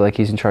believe like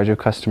he's in charge of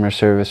customer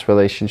service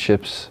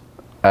relationships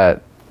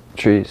at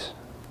Trees.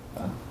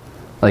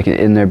 Like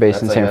in their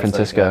base in San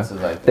Francisco.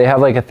 They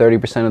have like a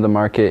 30% of the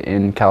market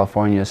in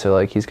California, so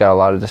like he's got a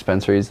lot of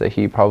dispensaries that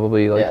he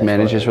probably like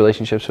manages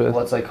relationships with.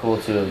 What's like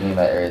cool too in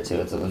that area too,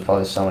 it's there's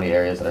probably so many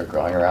areas that are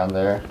growing around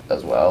there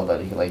as well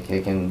that he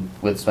can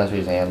with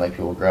dispensaries and like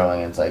people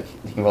growing, it's like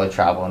he can really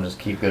travel and just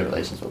keep good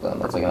relations with them.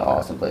 That's like an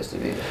awesome place to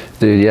be.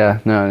 Dude,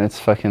 yeah, no, and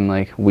it's fucking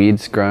like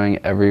weeds growing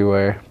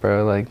everywhere,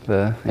 bro. Like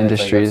the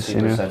industries, it's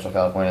like, super Central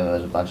California, and then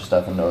there's a bunch of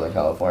stuff in Northern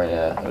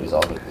California.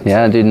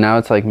 Yeah, dude, now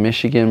it's like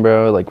Michigan,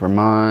 bro, like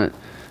Vermont,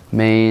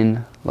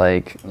 Maine,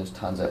 like there's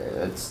tons of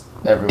it's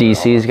everywhere.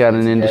 DC's got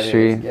an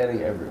industry. It's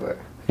getting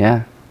everywhere.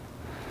 Yeah.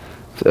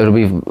 So it'll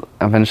be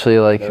eventually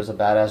like there's a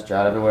badass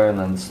drought everywhere, and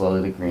then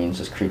slowly the green's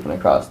just creeping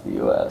across the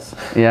U.S.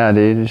 Yeah,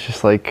 dude, it's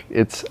just like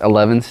it's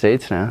 11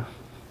 states now,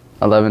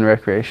 11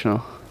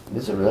 recreational.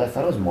 Is it really? I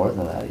thought it was more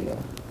than that even.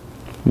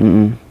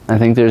 I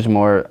think there's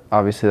more,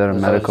 obviously, that are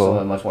medical.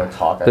 So much more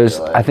talk.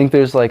 I think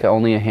there's like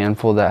only a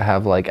handful that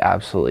have like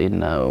absolutely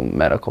no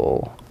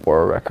medical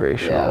or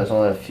recreational. Yeah, there's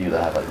only a few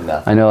that have like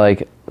nothing. I know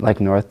like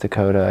North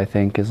Dakota, I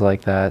think, is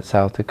like that.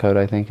 South Dakota,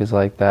 I think, is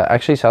like that.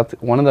 Actually,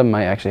 one of them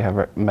might actually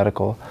have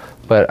medical,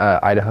 but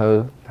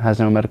Idaho has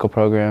no medical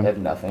program. They have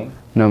nothing.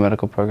 No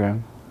medical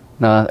program.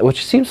 No,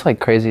 which seems like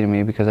crazy to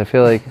me because I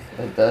feel like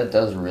that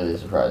does really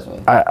surprise me.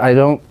 I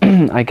don't.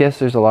 I guess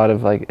there's a lot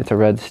of like it's a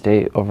red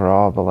state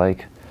overall, but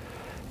like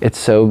it's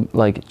so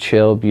like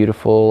chill,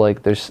 beautiful.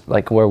 Like there's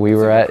like where we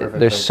were at.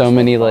 There's so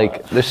many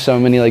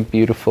like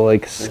beautiful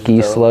like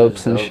ski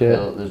slopes and shit.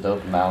 There's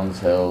dope mountains,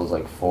 hills,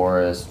 like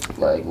forest,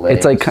 like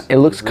lakes. It's like it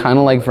looks kind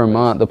of like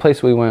Vermont. The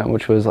place we went,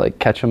 which was like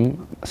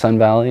Ketchum, Sun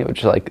Valley,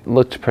 which like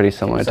looked pretty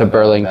similar to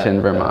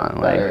Burlington, Vermont.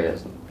 That area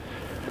is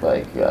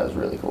like it's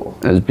really cool.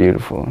 It was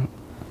beautiful.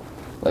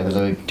 Like there's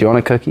like. Do you want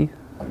a cookie?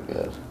 I'm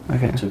good.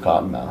 Okay. 2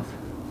 Cottonmouth.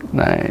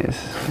 Nice.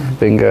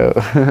 Bingo.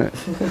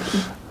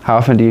 How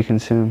often do you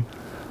consume?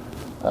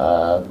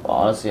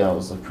 Honestly, I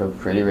was a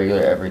pretty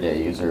regular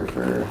everyday user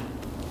for,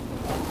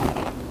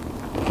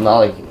 not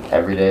like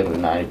every day, but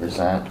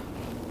 90%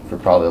 for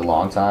probably a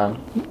long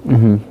time.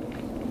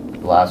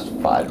 The last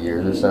 5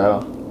 years or so.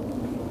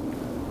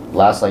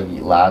 Last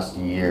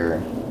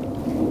year,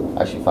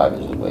 actually 5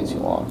 years is way too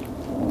long.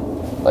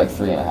 Like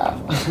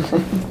 3.5.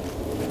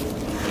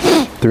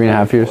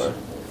 3.5 years?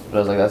 But I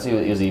was like,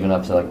 it was even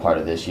up to like part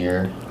of this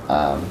year.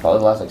 Probably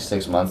the last like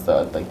 6 months though,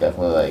 I like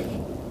definitely like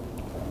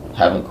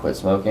haven't quit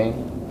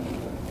smoking.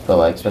 But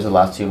like especially the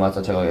last 2 months,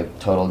 I took like a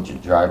total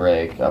dry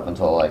break up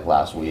until like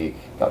last week.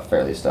 Got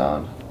fairly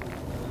stoned.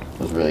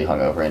 Was really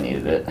hungover and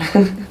needed it.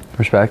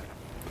 Respect.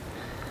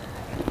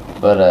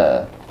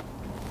 But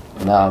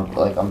now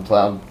I'm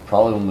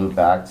probably will move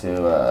back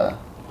to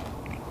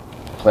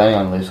planning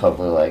on at least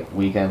hopefully like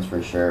weekends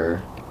for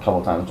sure. A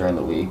couple times during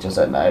the week, just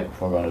at night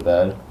before going to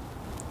bed.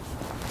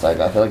 It's like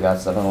I feel like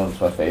that's definitely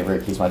what's my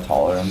favorite. It keeps my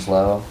tolerance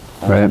low.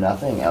 And right.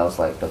 Nothing else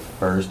like the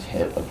first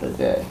hit of the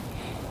day,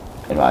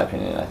 in my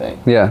opinion. I think.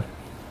 Yeah.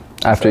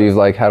 After you've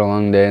like had a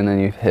long day and then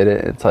you've hit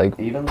it, it's like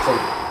even if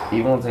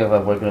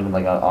I've woken up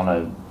like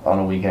on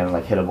a weekend and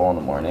like hit a bowl in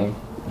the morning,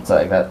 it's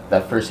like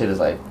that first hit is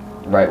like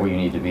right where you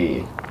need to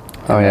be.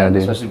 Oh yeah, dude.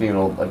 Especially being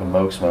like a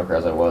moke smoker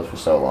as I was for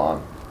so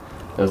long.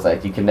 It was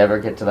like you can never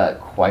get to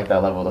quite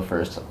that level the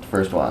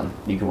first one.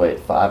 You could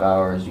wait 5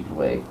 hours, you could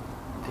wait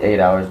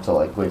 8 hours until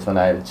like wait till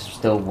night. It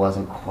still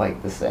wasn't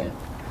quite the same.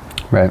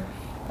 Right.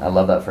 I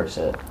love that first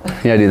hit.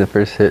 Yeah, dude, the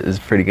first hit is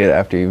pretty good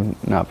after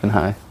you've not been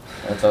high.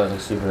 It's always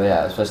like super,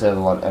 yeah, especially at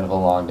the end of a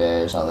long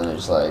day or something.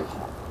 It's just like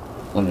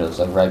when you're just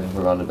like right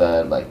before going to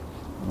bed, like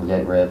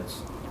get ripped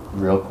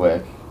real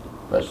quick,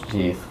 brush your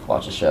teeth,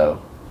 watch a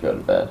show, go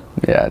to bed.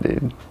 Yeah,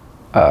 dude.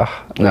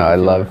 No, I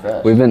love.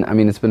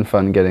 It's been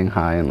fun getting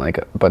high in like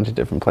a bunch of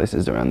different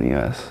places around the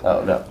U.S.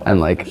 Oh no.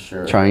 And like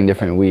trying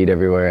different weed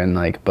everywhere, and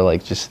like, but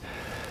like just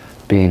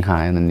being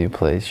high in a new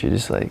place, you're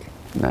just like,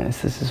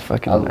 nice. This is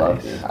fucking nice. I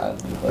love being high in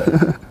a new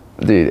place.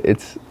 Dude,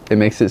 it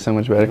makes it so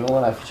much better. Even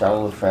when I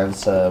traveled with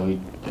friends,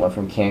 we went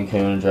from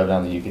Cancun and drove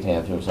down to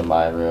Yucatan through some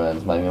Mayan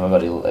ruins. My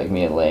buddy, like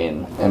me and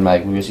Lane, and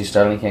we actually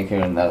started in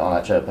Cancun on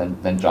that trip,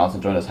 and then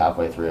Johnson joined us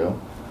halfway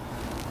through.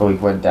 But we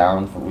went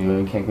down. We were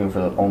in Cancun for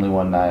only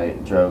one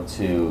night. Drove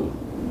to,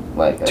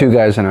 like 2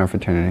 guys in our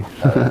fraternity.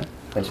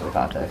 Thanks for the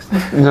context.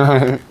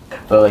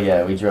 But like,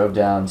 yeah, we drove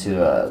down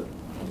to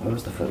what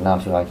was the now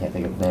I can't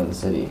think of the name of the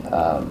city.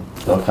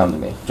 Don't come to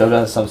me. Drove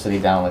down to some city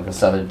down like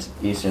the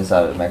eastern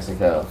side of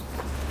Mexico.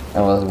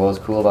 And what was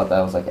cool about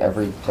that was like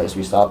every place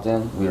we stopped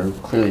in, we were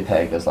clearly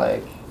pegged as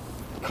like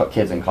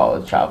kids in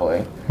college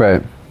traveling.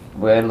 Right.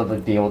 We ended up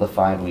like, being able to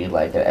find weed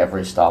like at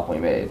every stop we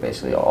made,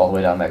 basically all the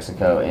way down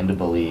Mexico into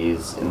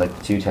Belize, in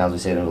like 2 towns we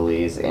stayed in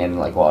Belize, and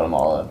like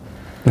Guatemala.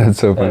 That's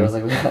so And funny. it was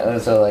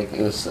like so like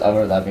it was. I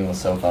remember that being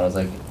so fun. It was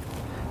like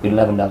we didn't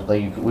have enough.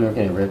 Like we weren't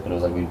getting ripped, but it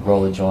was like we'd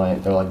roll a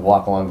joint, go like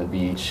walk along the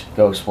beach,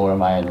 go explore a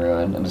Mayan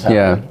ruin, and just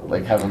have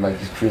like have them like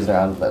just cruising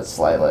around that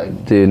slight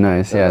like. Dude,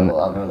 nice. Yeah. I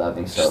remember that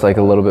being so. Just like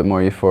a fun. little bit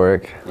more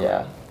euphoric.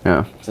 Yeah.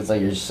 Yeah. So it's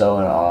like you're so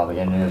in awe, but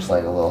you're just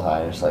like a little high,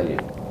 and you're just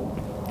like.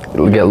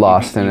 You'll get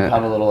lost in you it.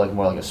 become a little like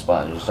more like a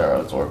sponge. You start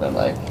absorbing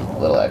like a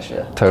little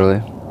extra. Totally.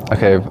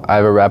 Okay, I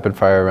have a rapid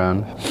fire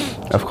round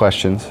of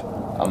questions.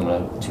 I'm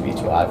gonna be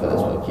too high for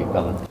this, but keep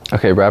coming.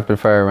 Okay, rapid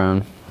fire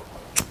round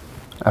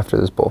after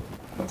this bowl.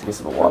 Let's get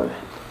some water.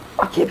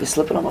 I can't be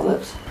slipping on my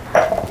lips.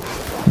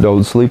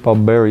 Don't sleep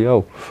on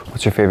Barrio.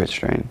 What's your favorite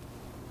strain?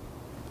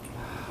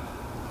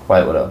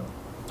 White Widow.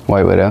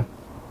 White Widow.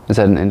 Is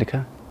that an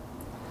indica?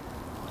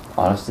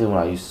 Honestly, when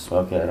I used to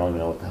smoke it, I don't even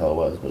know what the hell it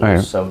was, but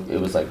Alright. it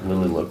was like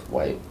literally looked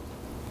white.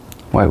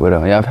 White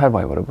Widow. Yeah, I've had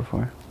White Widow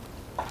before.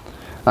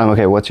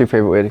 Okay, what's your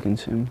favorite way to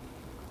consume?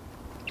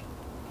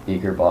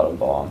 Beaker bottom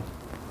bomb,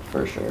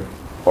 for sure.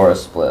 Or a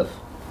spliff.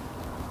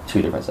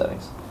 2 different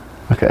settings.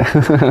 Okay.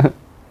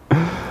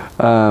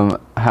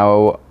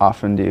 How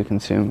often do you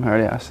consume? I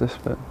already asked this,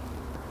 but...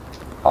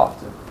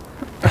 Often.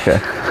 Okay.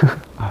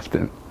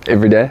 Often.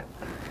 Every day?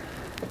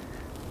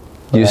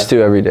 Used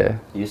to every day.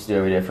 Used to do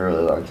every day for a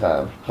really long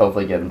time.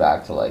 Hopefully getting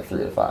back to like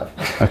 3 to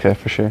 5. Okay,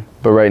 for sure.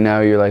 But right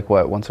now you're like,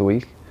 what, once a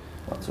week?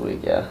 Once a week,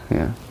 yeah.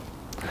 Yeah.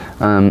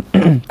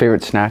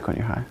 Favorite snack when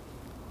you're high?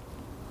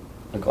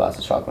 A glass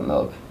of chocolate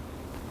milk.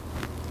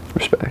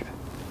 Respect.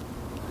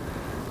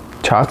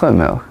 Chocolate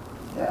milk?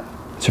 Yeah.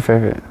 What's your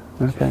favorite?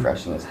 It's Okay.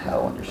 refreshing as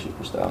hell when you're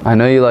super stoned. I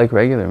know you like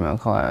regular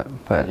milk a lot, I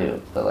but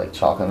do, but like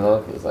chocolate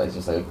milk is like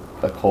just like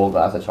a cold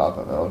glass of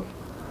chocolate milk.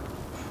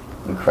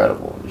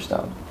 Incredible when you're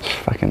stoned.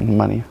 fucking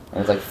money.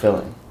 And it's like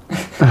filling.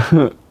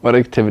 What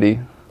activity?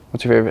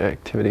 What's your favorite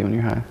activity when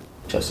you're high?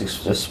 Just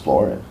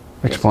exploring.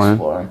 Exploring? Just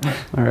exploring.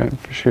 All right,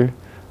 for sure.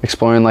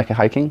 Exploring like a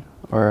hiking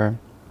or?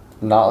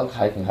 Not like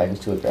hiking. Hiking's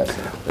too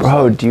aggressive. Just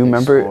Bro, like do you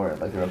remember- exploring,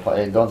 like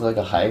going to like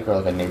a hike or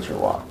like a nature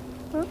walk.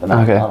 But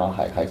not, Okay. not on a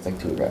hike. Hike's like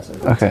too aggressive.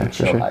 It's Okay, like a for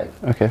chill sure. hike.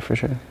 Okay, for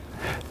sure.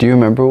 Do you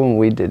remember when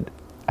we did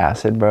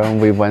acid, bro?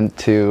 And we went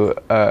to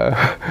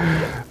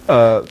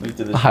We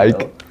did the hike.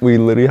 trail. We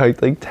literally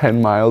hiked like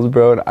 10 miles,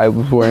 bro. And I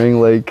was wearing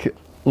like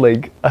a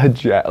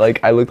like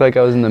I looked like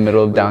I was in the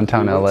middle of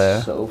downtown We went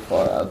LA. So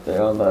far out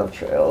there on that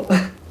trail.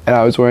 And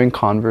I was wearing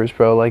Converse,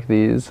 bro, like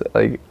these,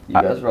 like. You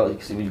guys were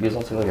like, you guys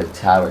all took like a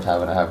tab or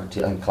tab and a half or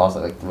 2. I think Klaus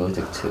like really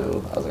took 2.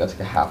 I was like, I took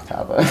a half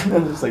tab.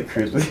 And just like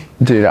cruise with you.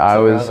 Dude, I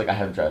So was like, I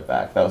had to drive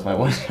back. That was my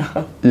one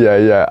job.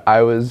 yeah,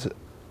 I was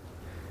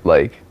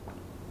like,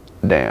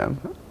 damn.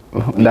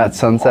 That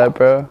sunset,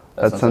 bro.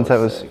 That sunset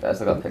was sick. I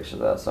still got pictures of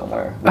that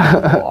somewhere. We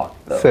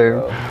walked, though, Same.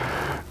 bro.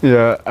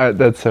 yeah,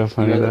 that's so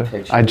funny had the though.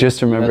 picture- I just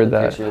you had remembered the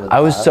that. picture of the I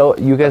was path? so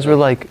you guys were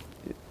like,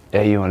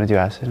 "Hey, you want to do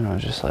acid?" And I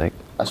was just like,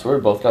 I swear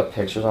we both got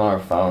pictures on our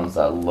phones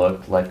that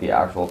looked like the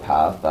actual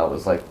path that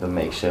was like the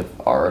makeshift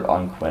art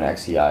on Quinn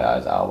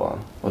XCII's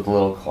album. With the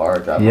little car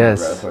driving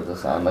Yes. on the road towards the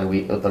sun. Like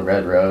with the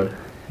red road.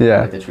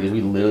 yeah, Like the trees. We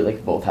literally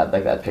like both had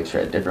like that picture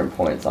at different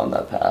points on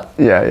that path.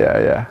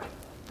 yeah.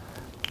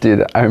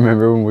 Dude, I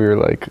remember when we were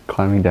like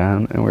climbing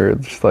down and we were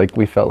just like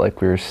we felt like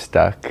we were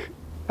stuck.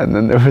 And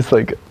then there was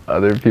like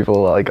other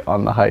people like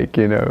on the hike,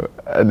 you know,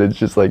 and it's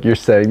just like you're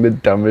saying the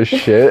dumbest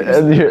shit,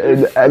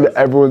 and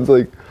everyone's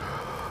like,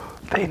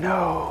 they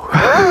know,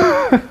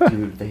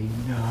 Dude, they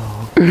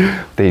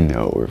know. they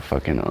know we're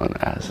fucking on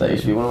That used acid.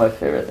 to be one of my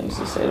favorite things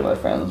to say to my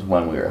friends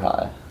when we were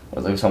high. It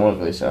was like someone was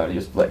really stoned, you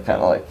just like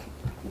kind of like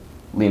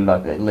lean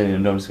back, lean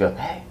into them, just go,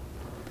 hey,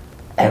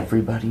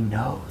 everybody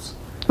knows.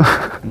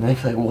 And they'd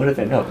be like, what do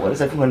they know? What does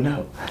everyone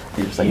know?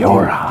 You're just like,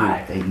 You're dude,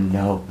 high. Dude, they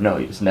know. No,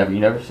 you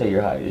never say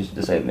you're high. You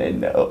just say they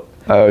know.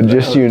 Oh, Like,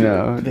 just you dude,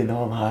 know. They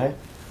know I'm high.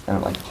 And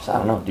I'm like, I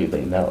don't know, dude.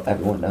 They know.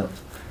 Everyone knows.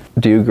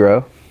 Do you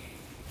grow?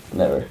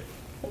 Never.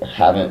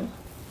 Haven't.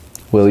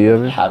 Will you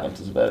ever? Haven't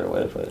is a better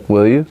way to put it.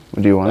 Will you?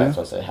 Do you want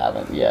That's to? why I say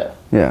haven't yet.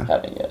 Yeah.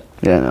 Haven't yet.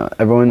 Yeah, no.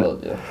 Everyone. Will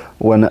do.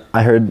 When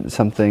I heard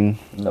something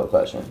No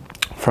question.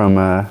 from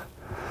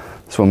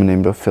this woman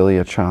named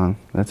Ophelia Chong,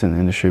 that's in the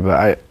industry,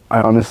 but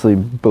I honestly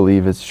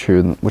believe it's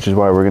true, which is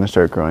why we're gonna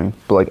start growing.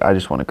 But like, I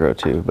just want to grow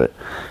too. But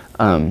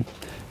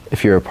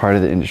if you're a part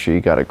of the industry,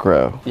 you gotta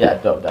grow. Yeah,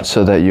 definitely.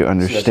 So that you So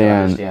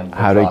understand the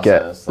how to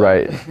get process,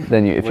 right. like,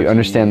 Then if what you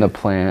understand the need.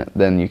 plant,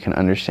 then you can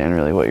understand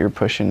really what you're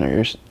pushing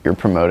or you're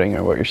promoting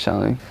or what you're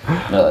selling.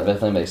 No, that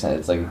definitely makes sense.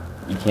 It's like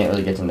you can't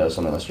really get to know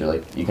someone unless you're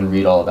like you can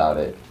read all about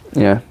it.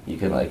 Yeah, You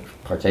can like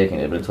partake in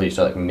it, but until you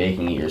start like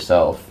making it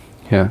yourself,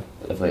 yeah.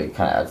 it like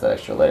kind of adds that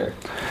extra layer.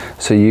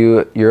 So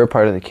you're a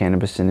part of the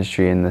cannabis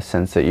industry in the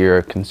sense that you're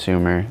a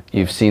consumer.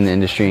 You've seen the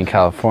industry in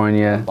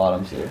California,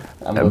 Bottoms here.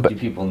 I'm what do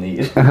people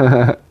need?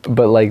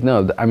 but like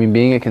no, I mean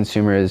being a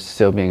consumer is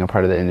still being a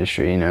part of the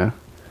industry, you know,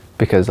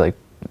 because like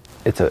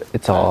it's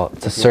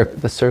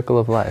the circle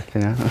of life,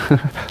 you know,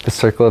 the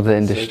circle of the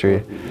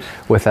industry.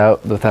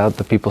 Without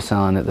the people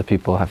selling it, the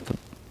people have to,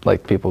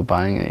 like, people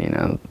buying it, you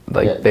know,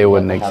 like, Yeah, they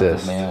wouldn't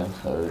exist. Demand,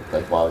 or,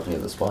 like, why would you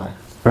need the supply?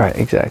 Right,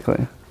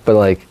 exactly. But,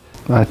 like,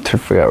 I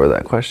forgot where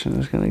that question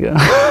was gonna go.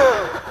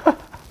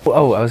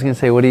 Oh, I was gonna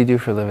say, what do you do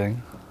for a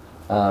living?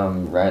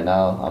 Right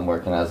now, I'm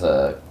working as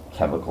a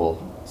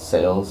chemical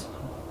sales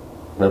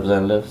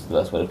representative, is the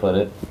best way to put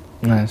it.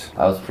 Nice.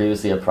 I was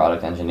previously a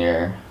product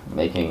engineer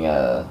making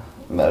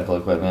medical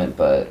equipment,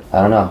 but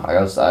I don't know.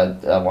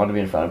 I wanted to be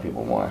in front of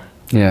people more.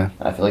 Yeah.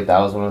 And I feel like that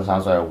was one of the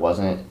times where I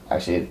wasn't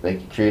actually,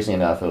 like, curiously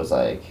enough, it was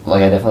like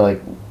I definitely,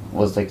 like,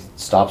 was, like,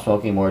 stopped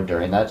smoking more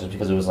during that, just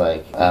because it was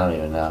like, I don't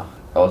even know.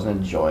 I wasn't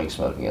enjoying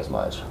smoking as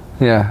much.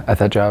 Yeah, at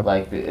that job.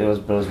 Like, it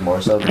was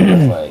more so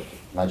because, like,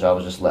 my job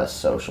was just less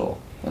social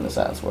in the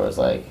sense where it's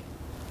like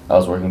I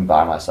was working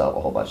by myself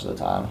a whole bunch of the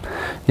time.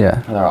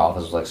 Yeah. And our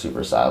office was, like, super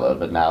siloed,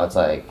 but now it's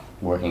like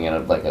working in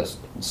a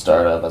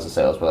startup as a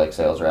sales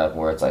rep,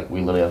 where it's like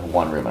we literally have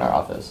one room in our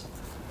office.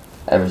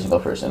 Every single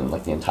person,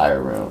 like, the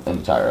entire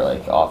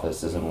like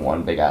office is in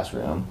one big ass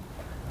room.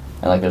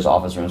 And, like, there's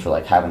office rooms for,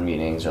 like, having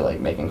meetings or, like,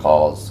 making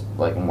calls,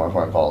 like, more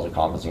important calls or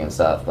conferencing and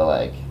stuff, but,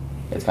 like,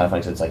 it's kind of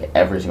funny because it's like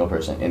every single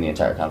person in the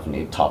entire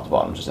company, top to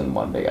bottom, just in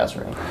one big ass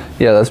room.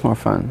 Yeah, that's more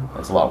fun.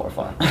 It's a lot more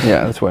fun.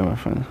 Yeah, that's way more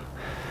fun.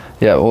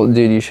 Yeah, well,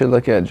 dude, you should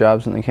look at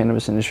jobs in the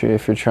cannabis industry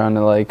if you're trying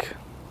to, like,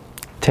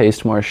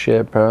 taste more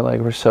shit, bro.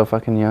 Like, we're so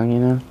fucking young, you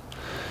know?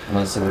 I'm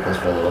gonna sit with this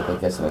for a little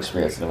bit, get some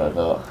experience in my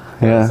belt.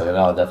 Yeah. So,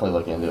 I'll definitely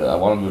look into it. I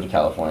want to move to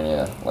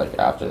California, like,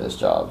 after this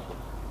job.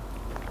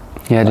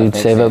 Yeah, dude,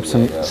 save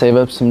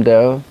up some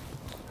dough.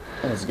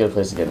 It's a good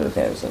place to get into the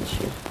cannabis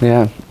industry.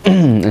 Yeah,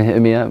 and hit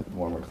me up.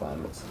 Warmer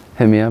climates.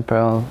 Hit me up,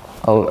 bro.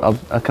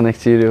 I'll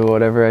connect you to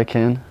whatever I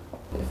can.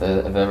 If I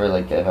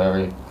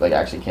ever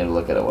actually came to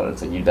look at it,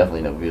 it's like, you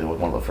definitely would be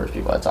one of the first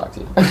people I talk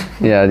to.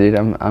 Yeah, dude,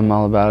 I'm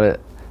all about it.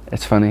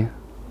 It's funny.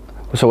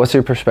 So, what's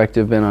your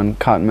perspective been on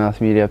Cottonmouth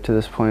Media up to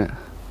this point?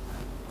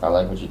 I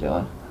like what you're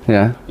doing.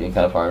 Yeah. Being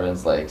kind of part of it,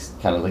 it's like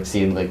kind of like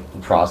seeing, like, the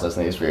process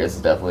and the experience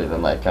has definitely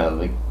been, like, kind of,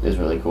 like, is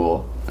really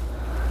cool.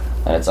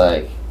 And it's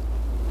like,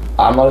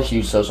 I'm not a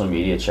huge social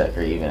media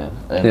checker even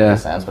in a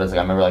sense, but it's like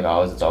I remember,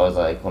 like, it's always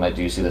like when I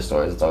do see the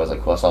stories, it's always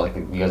like cool. I saw, like,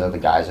 you guys had the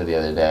geyser the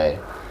other day.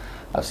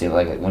 I've seen,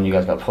 like, when you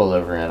guys got pulled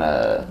over in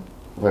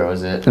where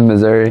was it? In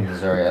Missouri.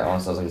 Missouri. I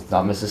was like, it's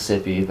not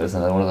Mississippi, but it's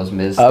another one of those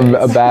Miz A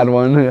states. bad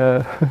one,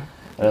 yeah.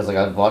 And it's like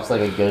I've watched,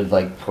 like, a good,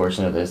 like,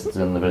 portion of this,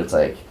 but it's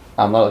like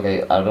I'm not,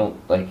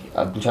 like,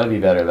 I've been trying to be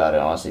better about it,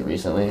 honestly,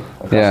 recently.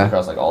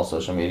 Across like all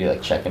social media,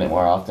 like, checking it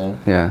more often.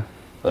 Yeah.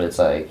 But it's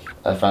like,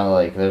 I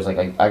finally, like, there's, like,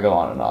 I go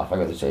on and off. I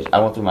go through stage. I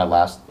went through my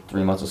last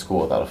 3 months of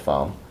school without a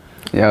phone.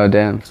 Yeah, oh,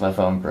 damn. Because my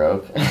phone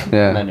broke.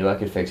 Yeah. And I knew I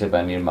could fix it,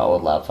 but I needed my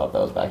old laptop that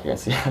was back here in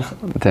Seattle.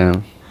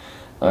 Damn.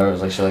 I remember it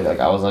was, like, shit, like,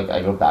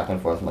 I go back and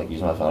forth and, like,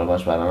 using my phone a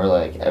bunch, but I remember,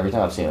 like, every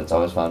time I've seen it, it's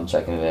always fun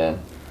checking it in.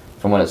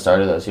 From when it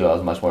started, though, too, I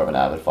was much more of an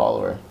avid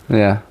follower.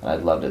 Yeah. And I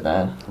loved it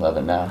then. Love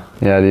it now.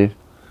 Yeah, dude.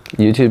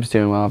 YouTube's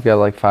doing well. I've got,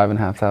 like,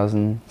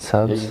 5,500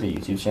 subs. You have a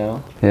YouTube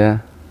channel? Yeah.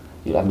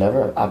 Dude,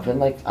 I've been,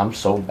 like, I'm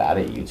so bad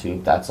at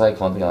YouTube. That's, like,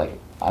 one thing, like,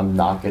 I'm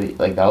not good at,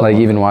 like, that was like,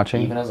 even thing,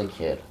 watching? Even as a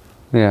kid.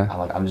 Yeah.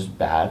 I'm just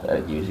bad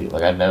at YouTube.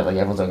 Like, I've never, like,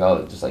 everyone's like,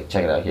 oh, just, like,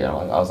 check it out here. I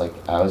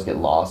always get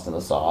lost in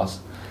the sauce.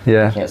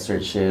 Yeah. I can't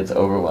search shit. It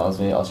overwhelms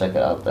me. I'll check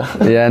it out,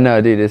 though. Yeah,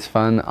 no, dude, it's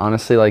fun.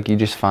 Honestly, like, you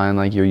just find,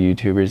 like, your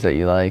YouTubers that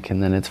you like,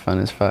 and then it's fun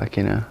as fuck,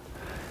 you know?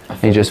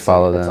 You just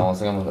follow them. It's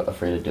almost like I'm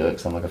afraid to do it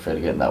because I'm, like, afraid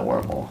of getting that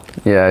wormhole.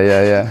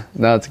 Yeah.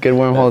 No, it's a good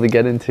wormhole to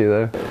get into,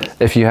 though.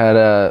 If you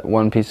had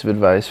one piece of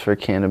advice for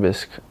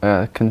cannabis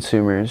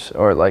consumers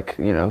or, like,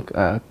 you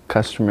know,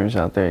 customers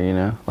out there, you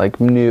know, like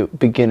new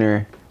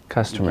beginner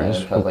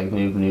customers. Yeah, like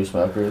new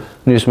smokers.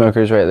 New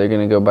smokers, right? They're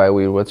gonna go buy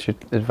weed. What's your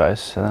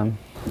advice to them?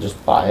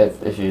 Just buy it.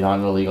 If you're in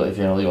a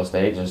legal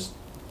state, just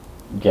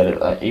get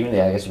it. Even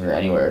I guess if you're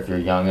anywhere, if you're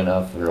young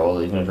enough, if you're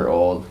old, even if you're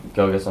old,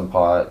 go get some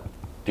pot.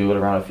 Do it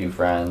around a few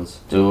friends.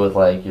 Do it with,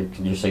 like,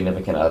 your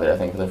significant other. I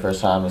think for the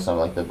first time is some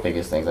of, like, the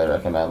biggest things I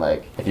recommend.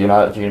 Like, if you're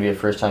gonna be a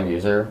first time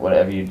user,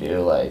 whatever you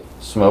do, like,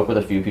 smoke with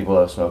a few people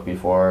that have smoked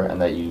before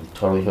and that you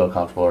totally feel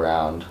comfortable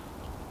around,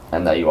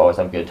 and that you always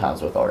have good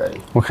times with already.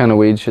 What kind of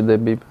weed should they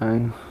be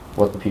buying?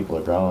 What the people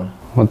are growing.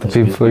 What the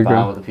people are growing.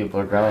 Buying what the people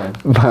are growing.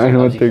 Buying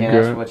what they're growing. You can't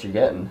ask for what you're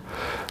getting.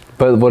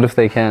 But what if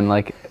they can?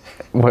 Like,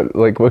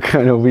 what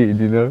kind of weed?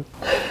 You know?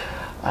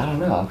 I don't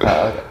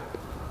know.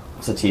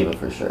 Sativa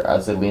for sure.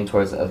 I'd say lean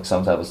towards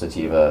some type of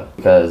sativa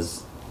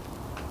because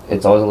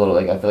it's always a little,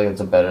 like, I feel like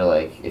it's a better,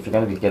 like, if you're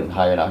gonna be getting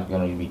high, you're not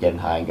gonna be getting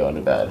high and going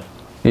to bed.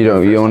 You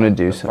want to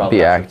do something.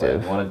 Be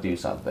active. You want to do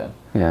something.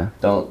 Yeah.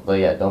 Don't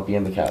be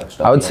in the couch.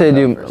 I would say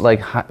do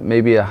like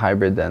maybe a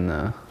hybrid then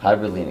though.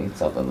 Hybrid leaning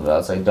something, but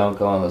I'd say don't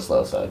go on the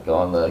slow side. Go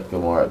on the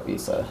more upbeat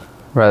side.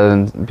 Rather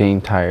than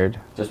being tired.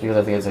 Just because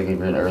I think it's like if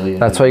you're an early.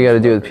 That's why you got to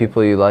do with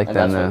people you like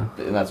then though.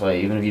 And that's why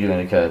even if you do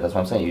indica, that's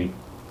what I'm saying.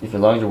 If as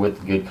long as you're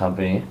with good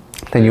company.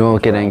 Then you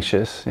won't get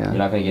anxious. Yeah. You're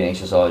not gonna get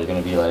anxious at all. You're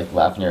gonna be like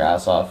laughing your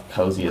ass off,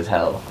 cozy as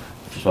hell.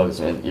 If you're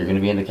smoking, you're gonna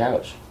be in the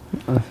couch.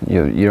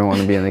 You don't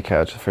want to be on the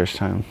couch the first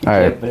time. All Yeah,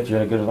 right, but if you're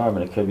in a good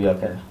environment, it could be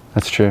okay.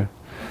 that's true.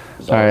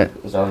 There's All always,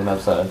 right. There's always an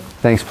upside.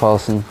 Thanks,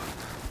 Paulsen.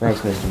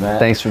 Thanks, Mr. Matt.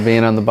 Thanks for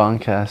being on the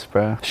Bongcast,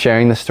 bro.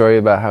 Sharing the story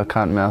about how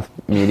Cottonmouth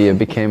Media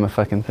became a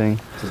fucking thing.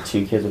 To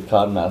two kids with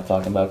Cottonmouth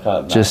talking about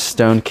Cottonmouth. Just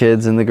stoned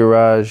kids in the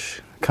garage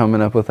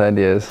coming up with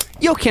ideas.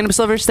 Yo, cannabis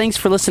lovers, thanks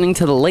for listening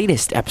to the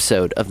latest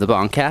episode of the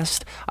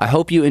Bongcast. I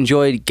hope you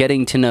enjoyed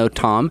getting to know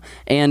Tom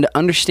and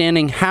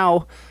understanding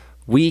how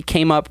we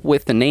came up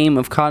with the name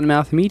of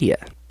Cottonmouth Media.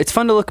 It's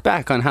fun to look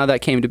back on how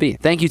that came to be.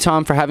 Thank you,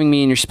 Tom, for having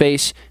me in your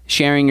space,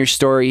 sharing your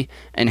story,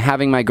 and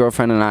having my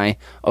girlfriend and I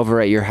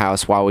over at your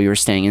house while we were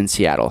staying in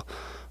Seattle.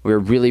 We were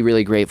really,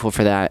 really grateful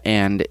for that,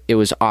 and it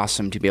was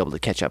awesome to be able to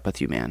catch up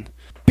with you, man.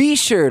 Be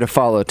sure to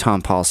follow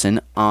Tom Paulsen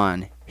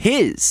on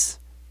his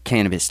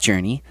cannabis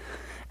journey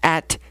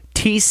at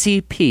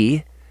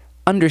TCP_123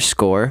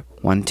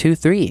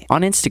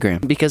 on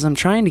Instagram, because I'm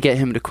trying to get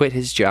him to quit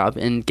his job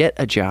and get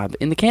a job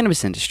in the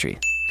cannabis industry.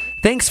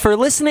 Thanks for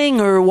listening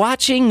or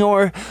watching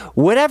or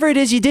whatever it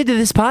is you did to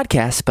this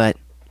podcast, but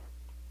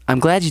I'm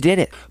glad you did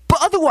it. But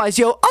otherwise,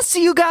 yo, I'll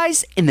see you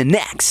guys in the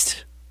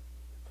next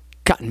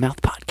Cottonmouth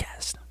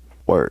podcast.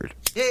 Word.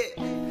 Yeah.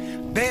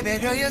 Baby,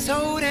 girl, you're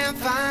so damn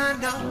fine,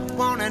 though.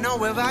 Wanna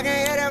know if I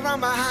can hit it from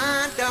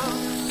behind, though.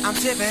 I'm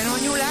sipping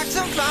on you like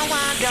some fine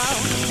wine, though.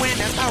 When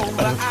it's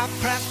over, I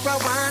press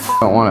rewind. I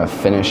don't want to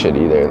finish it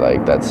either,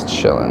 like, that's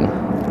chilling.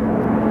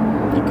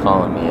 You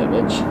calling me a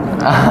bitch?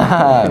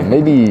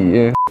 Maybe,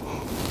 yeah.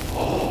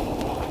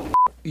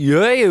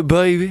 Yeah,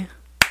 baby.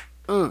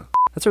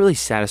 That's a really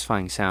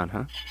satisfying sound,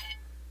 huh?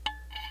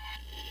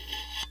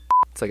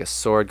 It's like a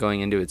sword going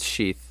into its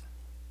sheath.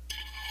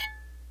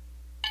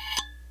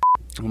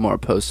 More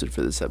posted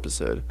for this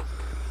episode.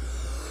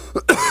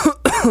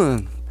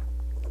 Because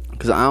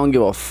I don't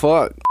give a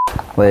fuck.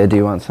 Leia, do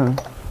you want some?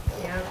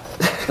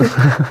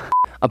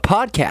 A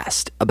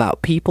podcast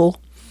about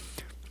people.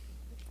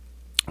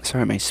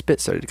 Sorry, my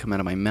spit started to come out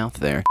of my mouth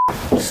there.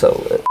 So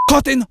lit.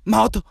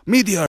 Cottonmouth Media.